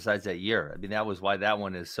NCAAs besides that year. I mean, that was why that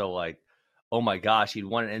one is so like, oh my gosh, he'd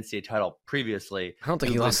won an NCAA title previously. I don't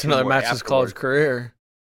think he won lost 2 another more match in his college afterwards. career.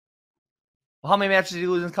 Well, how many matches did he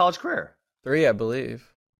lose in his college career? 3, I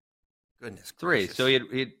believe. Goodness 3. gracious. So he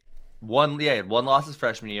had one. Yeah, he had 1 loss his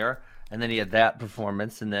freshman year, and then he had that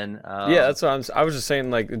performance, and then Yeah, that's what I was just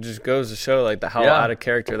saying. Like, it just goes to show like how Yeah. out of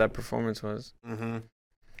character that performance was. Mm-hmm.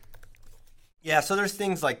 Yeah, so there's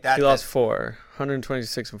things like that. He lost 4,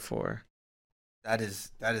 126-4. That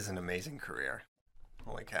is an amazing career.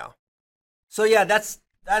 Holy cow. So yeah, that's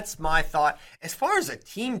my thought. As far as a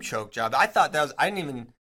team choke job, I thought that was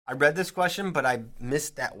I read this question, but I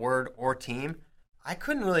missed that word or team. I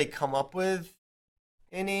couldn't really come up with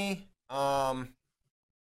any well,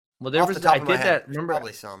 there off was the top I of my did head. that. There's Remember,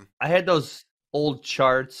 probably some. I had those old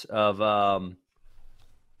charts of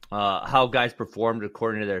how guys performed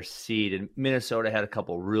according to their seed, and Minnesota had a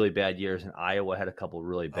couple really bad years, and Iowa had a couple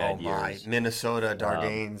really bad years. Minnesota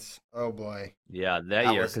Dardanes. Oh boy. Yeah, That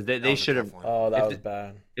that year was- because that they was a should tough have. one. Oh, that If was the-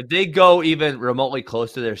 bad. If they go even remotely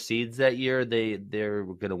close to their seeds that year, they're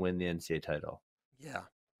going to win the NCAA title. Yeah,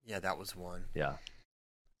 that was one. Yeah.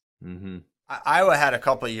 Mm-hmm. Iowa had a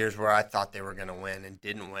couple of years where I thought they were going to win and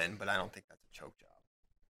didn't win, but I don't think that's a choke job.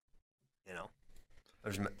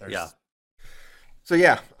 There's Yeah. So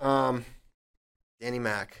yeah, Danny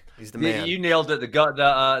Mac, he's the man. You nailed it.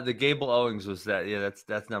 The Gable Owings was that. Yeah,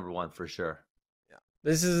 that's number 1 for sure.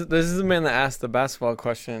 This is the man that asked the basketball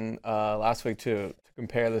question last week too, to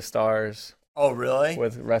compare the stars Oh really?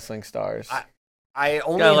 with wrestling stars. I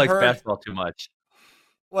only Guy likes heard. basketball too much.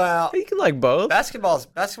 Well, You can like both. basketball's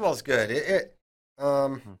good.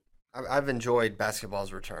 Hmm. I've enjoyed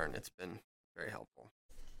basketball's return. It's been very helpful.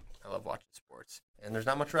 I love watching sports, and there's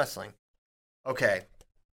not much wrestling. Okay,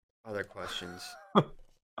 other questions.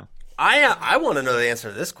 I want to know the answer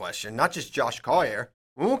to this question, not just Josh Collier.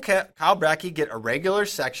 When will Kyle Brackey get a regular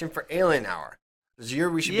section for Alien Hour? This year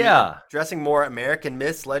we should be addressing more American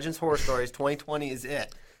myths, legends, horror stories. 2020 is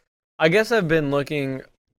it. I guess I've been looking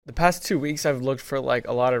the past 2 weeks. I've looked for like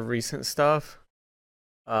a lot of recent stuff.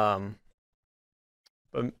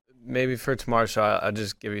 But maybe for tomorrow's show, I'll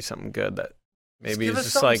just give you something good that maybe give is us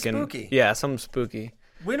just something like spooky. something spooky.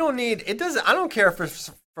 We don't need it. Doesn't I don't care if it's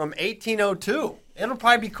from 1802. It'll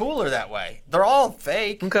probably be cooler that way. They're all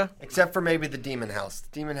fake, Okay, except for maybe the Demon House. The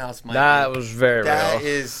Demon House might. that be, was very that real.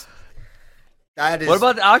 is. What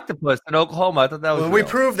about the octopus in Oklahoma? I thought that was. Well, we real.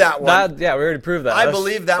 proved that one. We already proved that. I That's-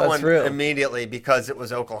 believe that that's one real. immediately because it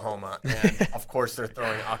was Oklahoma, and of course they're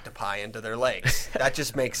throwing octopi into their lakes. That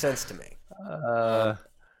just makes sense to me.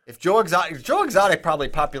 If Joe Exotic probably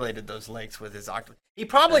populated those lakes with his octopus. He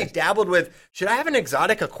probably dabbled with, should I have an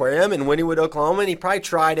exotic aquarium in Wynnewood, Oklahoma? And he probably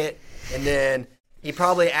tried it, and then he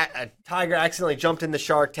probably a tiger accidentally jumped in the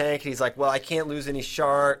shark tank. And he's like, well, I can't lose any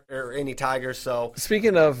shark or any tigers, so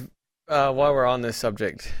Speaking of, while we're on this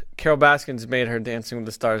subject, Carol Baskins made her Dancing with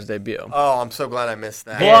the Stars debut. oh, I'm so glad I missed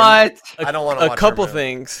that. What? I don't want to. A couple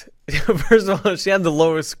things. First of all, she had the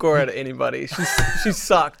lowest score out of anybody. She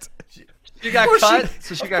sucked. She got cut.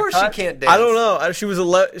 So she Of got course cut. she can't dance. I don't know. She was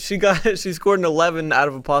she scored an 11 out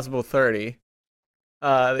of a possible 30.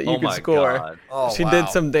 that you Oh could my score. God. Oh, She wow. did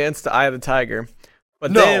some dance to Eye of the Tiger.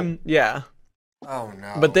 But No. then, yeah. Oh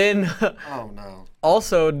no. But then Oh no.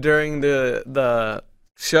 also during the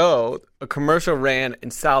show, a commercial ran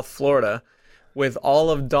in South Florida with all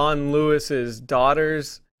of Don Lewis's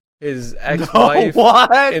daughters, his ex-wife,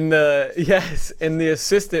 what? and the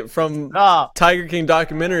assistant from Nah. Tiger King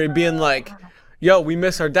documentary being like, yo, we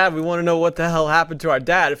miss our dad. We want to know what the hell happened to our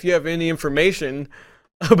dad. If you have any information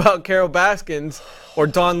about Carol Baskins or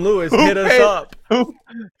Don Lewis, hit us up.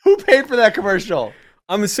 Who paid for that commercial?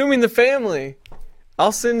 I'm assuming the family.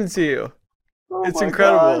 I'll send it to you. Oh It's my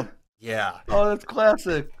incredible. God. Yeah. Oh, that's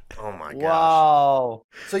classic. Oh my gosh. Wow.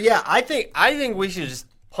 So yeah, I think we should just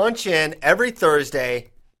punch in every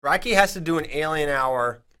Thursday. Rocky has to do an Alien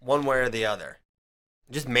Hour one way or the other.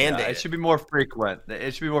 Just mandate Yeah, it. it should be more frequent.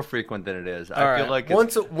 It should be more frequent than it is. All I feel right. like it's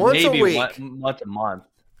Once a maybe week. once a month.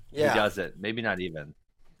 Yeah. He does it. Maybe not even.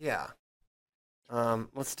 Yeah.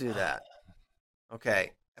 Let's do that.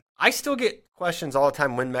 Okay. I still get questions all the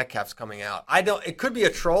time when Metcalf's coming out. It could be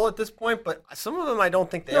a troll at this point, but some of them I don't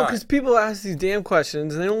think they No, are. because people ask these damn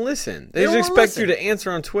questions and they don't listen. They They just don't expect you listen. to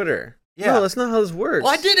answer on Twitter. Yeah. No, that's not how this works.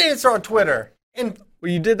 Well, I did answer on Twitter. And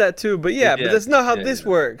Well, you did that too, but yeah, You but did. that's not how Yeah, this yeah.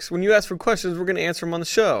 works. When you ask for questions, we're going to answer them on the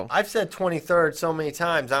show. I've said 23rd so many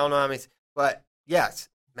times. I don't know how many. But yes,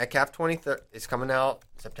 Metcalf 23rd is coming out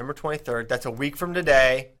September 23rd. That's a week from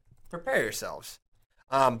today. Prepare yourselves.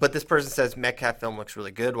 But this person says Metcalf film looks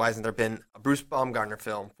really good. Why hasn't there been a Bruce Baumgartner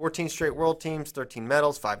film? 14 straight world teams, 13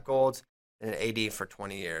 medals, 5 golds, and an AD for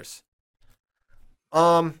 20 years.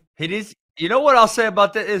 He needs. You know what I'll say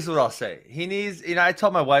about that is what I'll say. He needs. I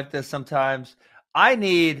tell my wife this sometimes. I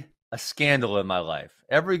need a scandal in my life.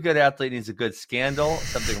 Every good athlete needs a good scandal,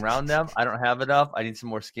 something around them. I don't have enough. I need some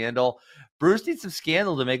more scandal. Bruce needs some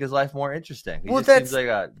scandal to make his life more interesting. He Well, just seems like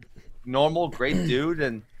a normal, great dude,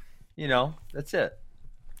 and that's it.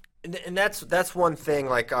 And that's one thing.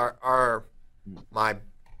 Like my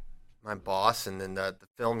boss and then the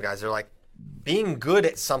film guys are like, being good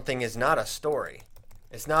at something is not a story.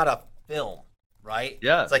 It's not a film, right?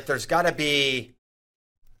 Yeah. It's like there's got to be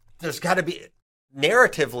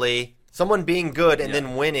narratively someone being good and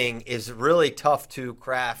then winning is really tough to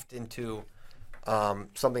craft into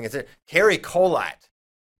something. That's it. Terry Collette,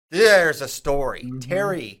 there's a story. Mm-hmm.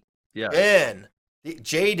 Terry, Yeah. Ben,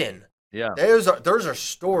 Jaden. Yeah. Those are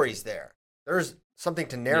stories there. There's something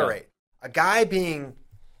to narrate. A guy being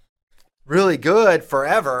really good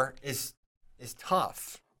forever is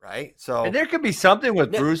tough, right? So And there could be something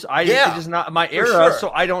with Bruce. It's just not my era, sure.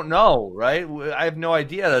 so I don't know, right? I have no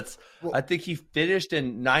idea. I think he finished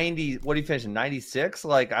in 90. What did he finish in 96?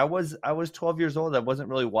 Like I was 12 years old. I wasn't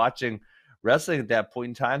really watching wrestling at that point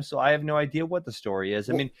in time, so I have no idea what the story is.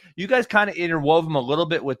 I mean, you guys kind of interwove him a little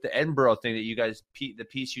bit with the Edinburgh thing that you guys, the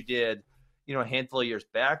piece you did, a handful of years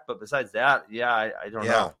back. But besides that, I don't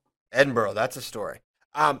know. Edinburgh, that's a story.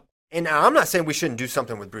 And I'm not saying we shouldn't do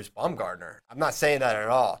something with Bruce Baumgartner. I'm not saying that at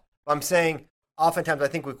all. But I'm saying oftentimes I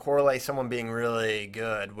think we correlate someone being really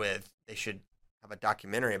good with they should have a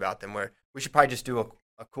documentary about them, where we should probably just do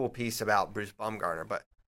a cool piece about Bruce Baumgartner. But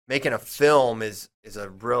making a film is a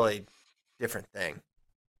really different thing.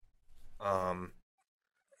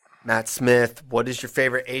 Matt Smith, what is your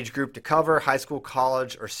favorite age group to cover? High school,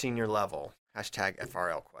 college, or senior level? Hashtag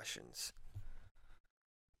FRL questions.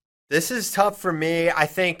 This is tough for me. I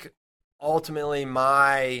think ultimately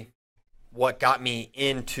what got me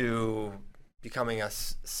into becoming a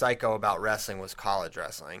psycho about wrestling was college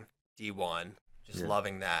wrestling, D1. Just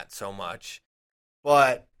loving that so much.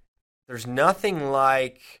 But there's nothing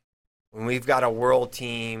like when we've got a world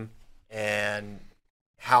team and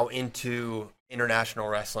how into international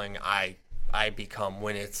wrestling I become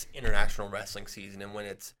when it's international wrestling season and when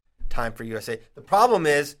it's time for USA. The problem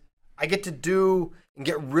is I get to do and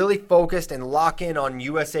get really focused and lock in on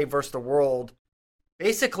USA versus the world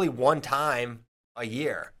basically one time a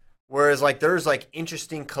year. Whereas there's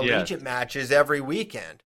interesting collegiate matches every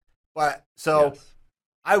weekend. But so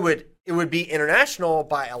it would be international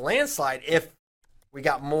by a landslide if we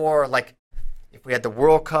got more if we had the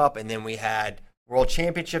World Cup and then we had World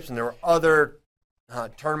Championships and there were other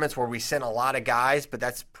tournaments where we sent a lot of guys, but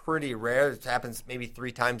that's pretty rare. It happens maybe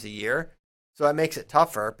 3 times a year. So that makes it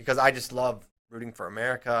tougher because I just love rooting for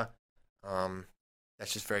America.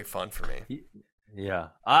 That's just very fun for me. Yeah,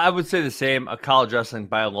 I would say the same. College wrestling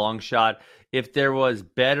by a long shot. If there was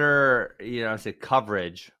better,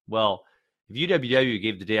 coverage. Well, if UWW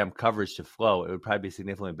gave the damn coverage to Flow, it would probably be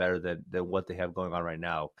significantly better than what they have going on right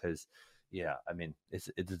now. Because, it's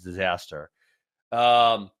a disaster.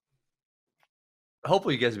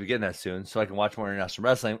 hopefully you guys will be getting that soon, so I can watch more international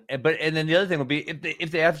wrestling. And then the other thing would be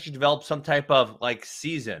if they actually develop some type of like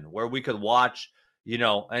season where we could watch,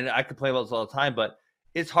 and I complain about this all the time, but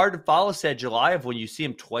it's hard to follow said July when you see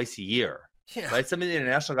him twice a year, right? Some of the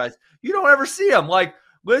international guys, you don't ever see them. Like,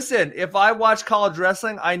 listen, if I watch college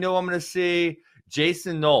wrestling, I know I'm going to see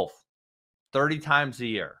Jason Nolf 30 times a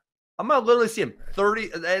year. I'm going to literally see him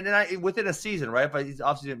 30 and within a season, right? If he's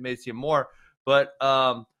obviously may see him more, but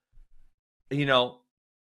I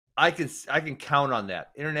can count on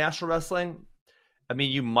that. International wrestling, I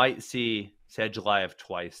mean, you might see said July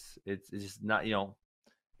twice. It's just not,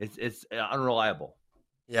 it's unreliable.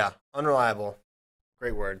 Yeah, unreliable.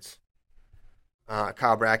 Great words.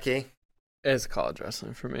 Kyle Brackey. It's college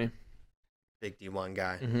wrestling for me. Big D1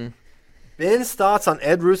 guy. Mm-hmm. Ben's thoughts on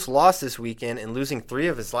Ed Ruth's loss this weekend and losing 3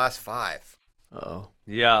 of his last 5. Oh.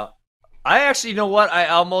 Yeah. I actually, you know what? I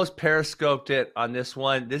almost periscoped it on this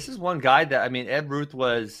one. This is one guy that, I mean, Ed Ruth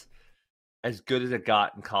was as good as it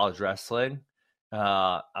got in college wrestling.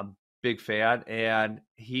 I'm a big fan. And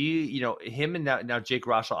he, him and now Jake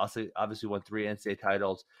Rochelle obviously won 3 NCAA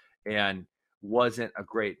titles and wasn't a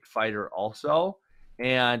great fighter also.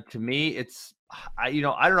 And to me, it's, I don't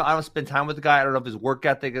know. I don't spend time with the guy. I don't know if his work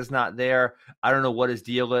ethic is not there. I don't know what his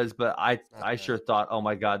deal is, but I sure thought, oh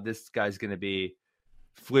my God, this guy's going to be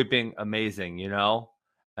flipping amazing,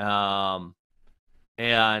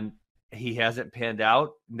 and he hasn't panned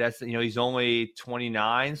out. That's, he's only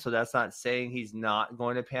 29, so that's not saying he's not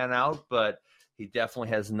going to pan out, but he definitely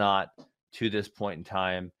has not to this point in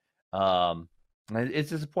time. It's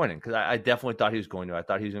disappointing because I definitely thought he was going to. I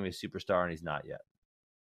thought he was going to be a superstar, and he's not yet.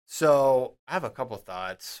 So I have a couple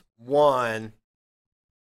thoughts. One,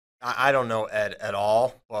 I don't know Ed at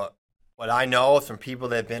all, but what I know from people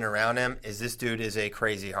that have been around him is this dude is a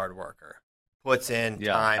crazy hard worker. Puts in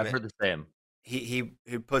time. I've heard the same. He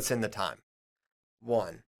puts in the time.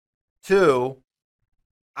 1. 2,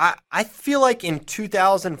 I feel like in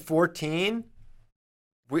 2014,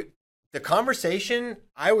 the conversation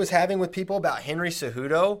I was having with people about Henry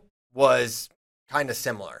Cejudo was kind of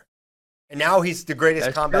similar. And now he's the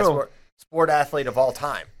greatest combat sport athlete of all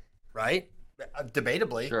time, right?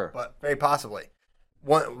 Debatably, sure, but very possibly.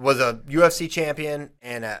 One was a UFC champion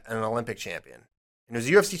and an Olympic champion. And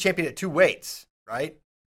he was a UFC champion at 2 weights, right?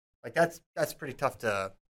 Like that's pretty tough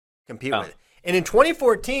to compete with. And in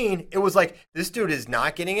 2014, it was like, this dude is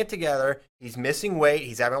not getting it together. He's missing weight.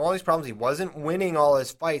 He's having all these problems. He wasn't winning all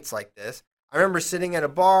his fights like this. I remember sitting at a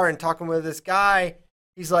bar and talking with this guy.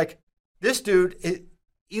 He's like, this dude,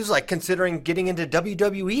 he was like considering getting into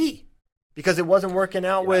WWE because it wasn't working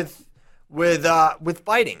out with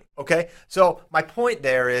fighting. Okay. So my point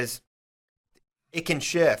there is it can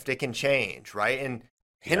shift, it can change, right? And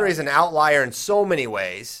Henry's an outlier in so many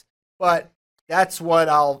ways, but that's what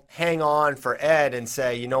I'll hang on for Ed and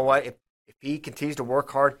say, you know what, if he continues to work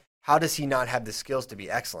hard, how does he not have the skills to be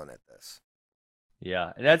excellent at this?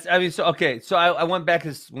 Yeah. And that's, I mean, so, okay. So I went back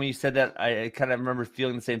because when you said that, I kind of remember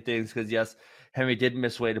feeling the same things because yes, Henry did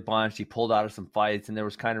miss weight a bunch. He pulled out of some fights and there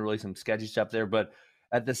was kind of really some sketchy stuff there, but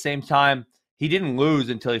at the same time, he didn't lose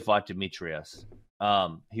until he fought Demetrius.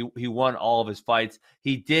 He won all of his fights.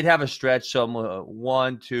 He did have a stretch, so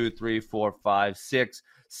 1, 2, 3, 4, 5, 6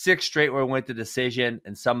 straight where he went to decision,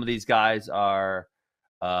 and some of these guys are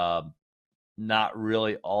not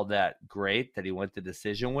really all that great that he went to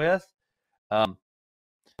decision with.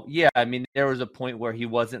 Yeah, I mean, there was a point where he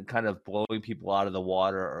wasn't kind of blowing people out of the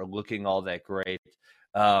water or looking all that great.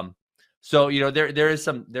 So there's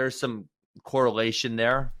some correlation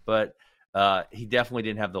there, but he definitely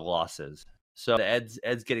didn't have the losses. So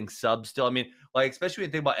Ed's getting subs still. I mean, like, especially when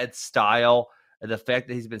you think about Ed's style and the fact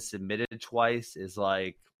that he's been submitted twice is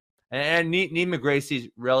like, and Neiman McGracie's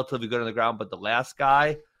relatively good on the ground, but the last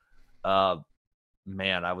guy,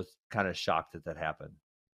 man, I was kind of shocked that happened.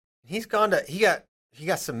 He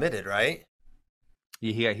got submitted, right?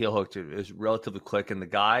 Yeah, he got heel hooked. It was relatively quick, and the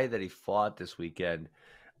guy that he fought this weekend,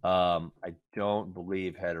 I don't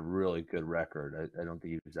believe had a really good record. I don't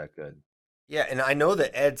think he was that good. Yeah, and I know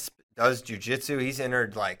that Ed does jiu-jitsu. He's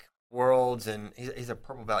entered like worlds, and he's a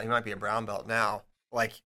purple belt. He might be a brown belt now.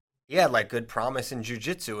 Like, he had like good promise in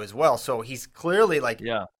jiu-jitsu as well. So he's clearly like,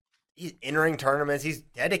 he's entering tournaments. He's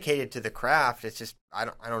dedicated to the craft. It's just I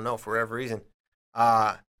don't know, for whatever reason.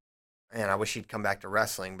 Man, I wish he'd come back to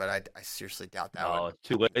wrestling, but I seriously doubt that. Oh, it's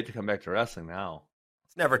too late to come back to wrestling now.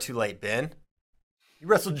 It's never too late, Ben. You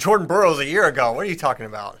wrestled Jordan Burroughs a year ago. What are you talking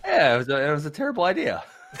about? Yeah, it was a terrible idea.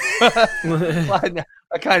 I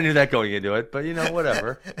kind of knew that going into it, but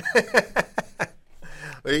whatever.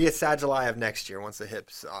 Well, you get Sadulayev next year once the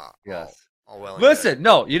hips. Yes. All well. Listen,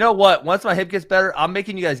 no, you know what? Once my hip gets better, I'm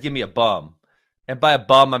making you guys give me a bum, And by a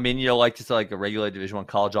bum, I mean, like just like a regular Division I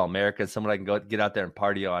college All-American, someone I can go get out there and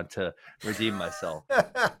party on to redeem myself.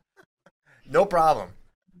 No problem.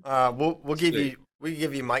 We'll give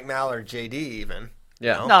you Mike Mallard, JD even.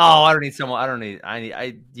 Yeah. No, I don't need someone.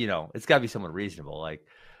 I it's got to be someone reasonable. Like,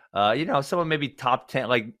 someone maybe top 10,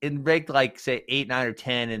 like ranked like say 8, 9, or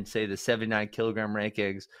 10, and say the 79 kilogram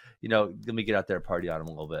rankings. Let me get out there and party on them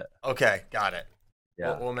a little bit. Okay, got it.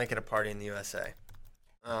 Yeah, we'll make it a party in the USA.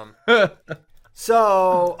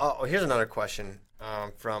 So here's another question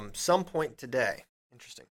from Some Point Today.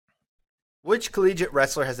 Interesting. Which collegiate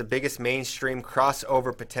wrestler has the biggest mainstream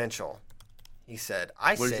crossover potential? He said.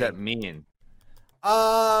 What does that mean?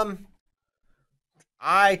 I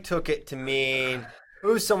took it to mean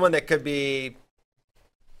who's someone that could be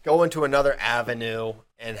go into another avenue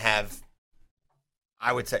and have,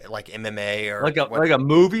 I would say, like MMA or like a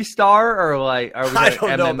movie star, or like I don't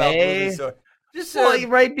MMA? know about movies. Or, just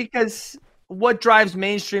right, because what drives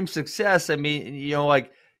mainstream success? I mean,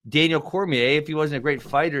 like Daniel Cormier, if he wasn't a great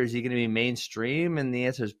fighter, is he going to be mainstream? And the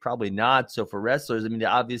answer is probably not. So for wrestlers, I mean, the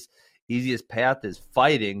obvious easiest path is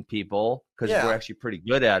fighting people because we're actually pretty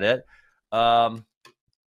good at it. I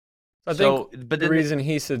think the reason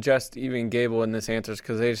he suggests even Gable in this answer is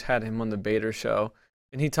because they just had him on the Bader show,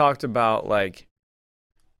 and he talked about like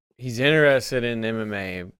he's interested in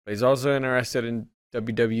MMA, but he's also interested in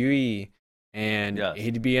WWE, and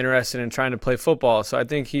he'd be interested in trying to play football. So I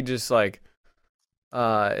think he just like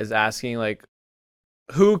is asking like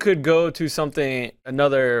who could go to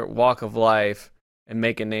another walk of life and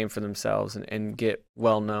make a name for themselves and get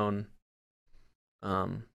well known.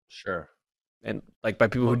 Sure. And like by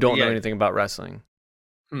people who don't know anything about wrestling.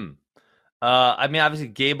 I mean, obviously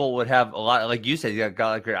Gable would have a lot, like you said, he's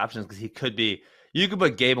got great options because he could be. You could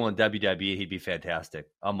put Gable in WWE, he'd be fantastic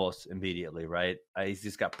almost immediately, right? He's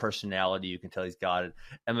just got personality. You can tell he's got it.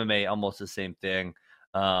 MMA, almost the same thing.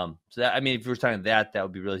 So that, I mean, if you were talking that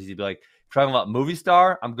would be really easy. Be like, if you're talking about movie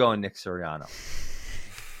star, I'm going Nick Sirianno.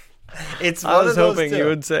 I was hoping you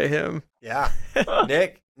would say him. Yeah,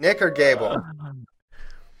 Nick or Gable.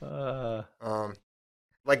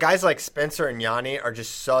 Like guys like Spencer and Yanni are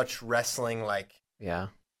just such wrestling yeah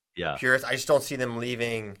purists. I just don't see them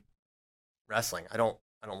leaving wrestling. I don't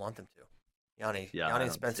want them to. Yanni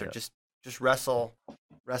and Spencer just wrestle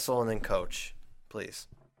and then coach, please.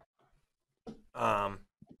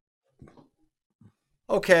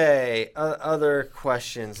 Okay, other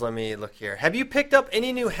questions. Let me look here. Have you picked up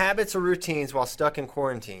any new habits or routines while stuck in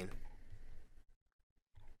quarantine?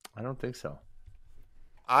 I don't think so.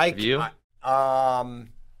 Have you? I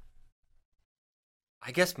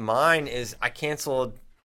guess mine is I canceled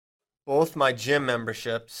both my gym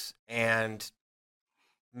memberships and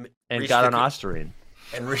got an Ostarine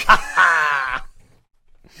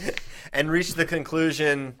and reached the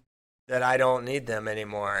conclusion that I don't need them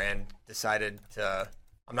anymore, and decided to.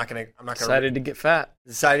 Decided to get fat.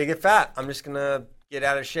 Decided to get fat. I'm just gonna get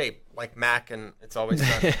out of shape like Mac, and it's always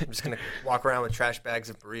done. I'm just gonna walk around with trash bags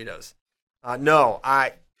of burritos.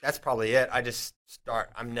 That's probably it.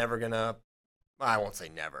 I'm never gonna. Well, I won't say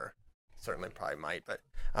never. Certainly, probably might, but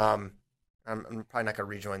I'm probably not gonna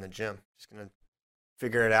rejoin the gym. Just gonna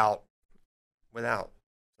figure it out without.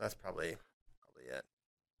 That's probably it.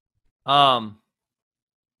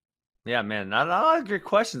 Yeah, man, not a lot of great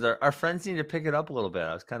questions. Our friends need to pick it up a little bit.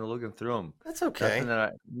 I was kind of looking through them. That's okay.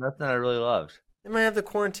 Nothing I really loved. They might have the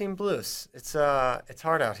quarantine blues. It's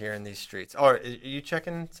hard out here in these streets. Oh, are you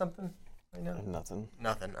checking something right now? Nothing.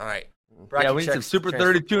 All right. Brocky, we need some Super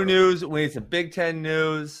 32 news. We need some Big Ten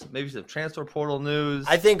news. Maybe some transfer portal news.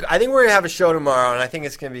 I think we're gonna have a show tomorrow, and I think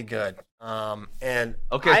it's gonna be good. So we're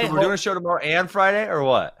doing a show tomorrow and Friday, or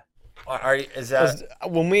what?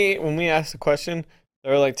 When we asked the question,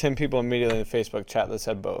 there were like 10 people immediately in the Facebook chat that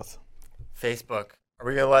said both. Facebook. Are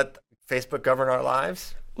we gonna let Facebook govern our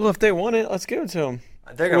lives? Well, if they want it, let's give it to them.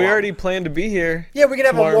 We already planned to be here. Yeah, we can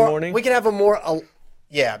have morning. We can have a more.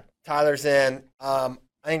 Tyler's in. I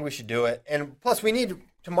think we should do it, and plus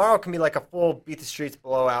tomorrow can be like a full Beat the Streets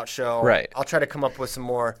blowout show. Right. I'll try to come up with some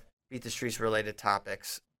more Beat the Streets related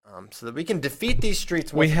topics, so that we can defeat these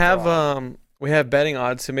streets. We have betting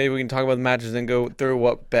odds, so maybe we can talk about the matches and go through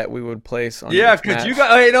what bet we would place on. Yeah, because you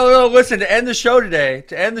got. Hey, no, listen. To end the show today,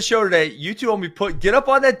 you two want me get up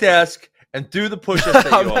on that desk and do the push-ups.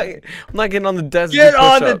 I'm not getting on the desk. Get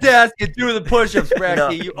on the desk and do the push-ups,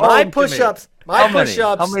 Bracky. No, my push-ups. How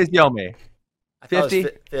many do you owe me? 50?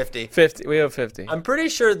 50. We have 50. I'm pretty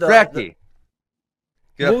sure Bracky.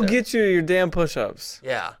 We'll get you your damn push-ups.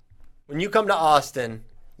 Yeah. When you come to Austin,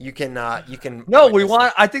 you can. No,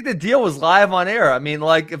 I think the deal was live on air. I mean,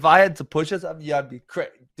 like if I had to push us, I'd be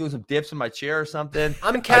doing some dips in my chair or something. I'm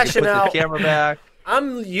I can cashing put out. the camera back.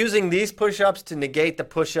 I'm using these push-ups to negate the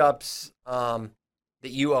push-ups that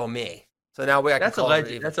you owe me. So now I can That's a call it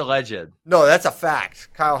legend. even. That's a legend. No, that's a fact.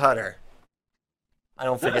 Kyle Hutter. I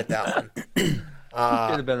don't forget that one. He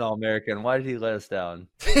should have been All-American. Why did he let us down?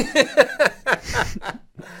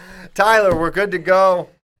 Tyler, we're good to go.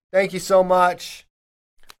 Thank you so much.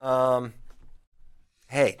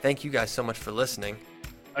 Hey, thank you guys so much for listening.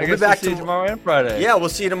 I guess we'll see you tomorrow and Friday. Yeah, we'll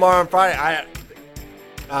see you tomorrow on Friday.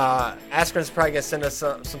 Askren's probably gonna send us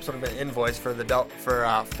some sort of an invoice for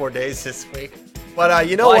 4 days this week. But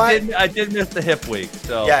you know what? I did miss the hip week.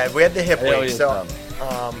 So yeah, we had the hip I owe week, you so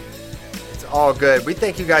some. it's all good. We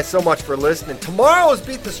thank you guys so much for listening. Tomorrow is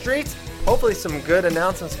Beat the Streets. Hopefully, some good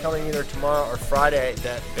announcements coming either tomorrow or Friday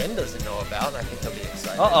that Ben doesn't know about, and I think he'll be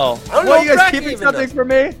excited. Uh-oh. I don't know What, you if guys Bracky keeping even something knows. for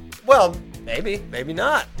me? Well, maybe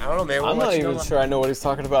not. I don't know. Maybe we'll I'm let not you even know. sure I know what he's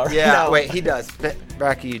talking about right Yeah, now. wait, he does.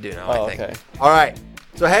 Bracky, you do know, Oh, I think. okay. All right.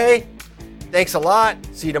 So, hey, thanks a lot.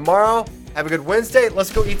 See you tomorrow. Have a good Wednesday.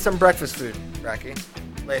 Let's go eat some breakfast food, Bracky.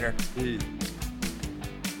 Later. Dude.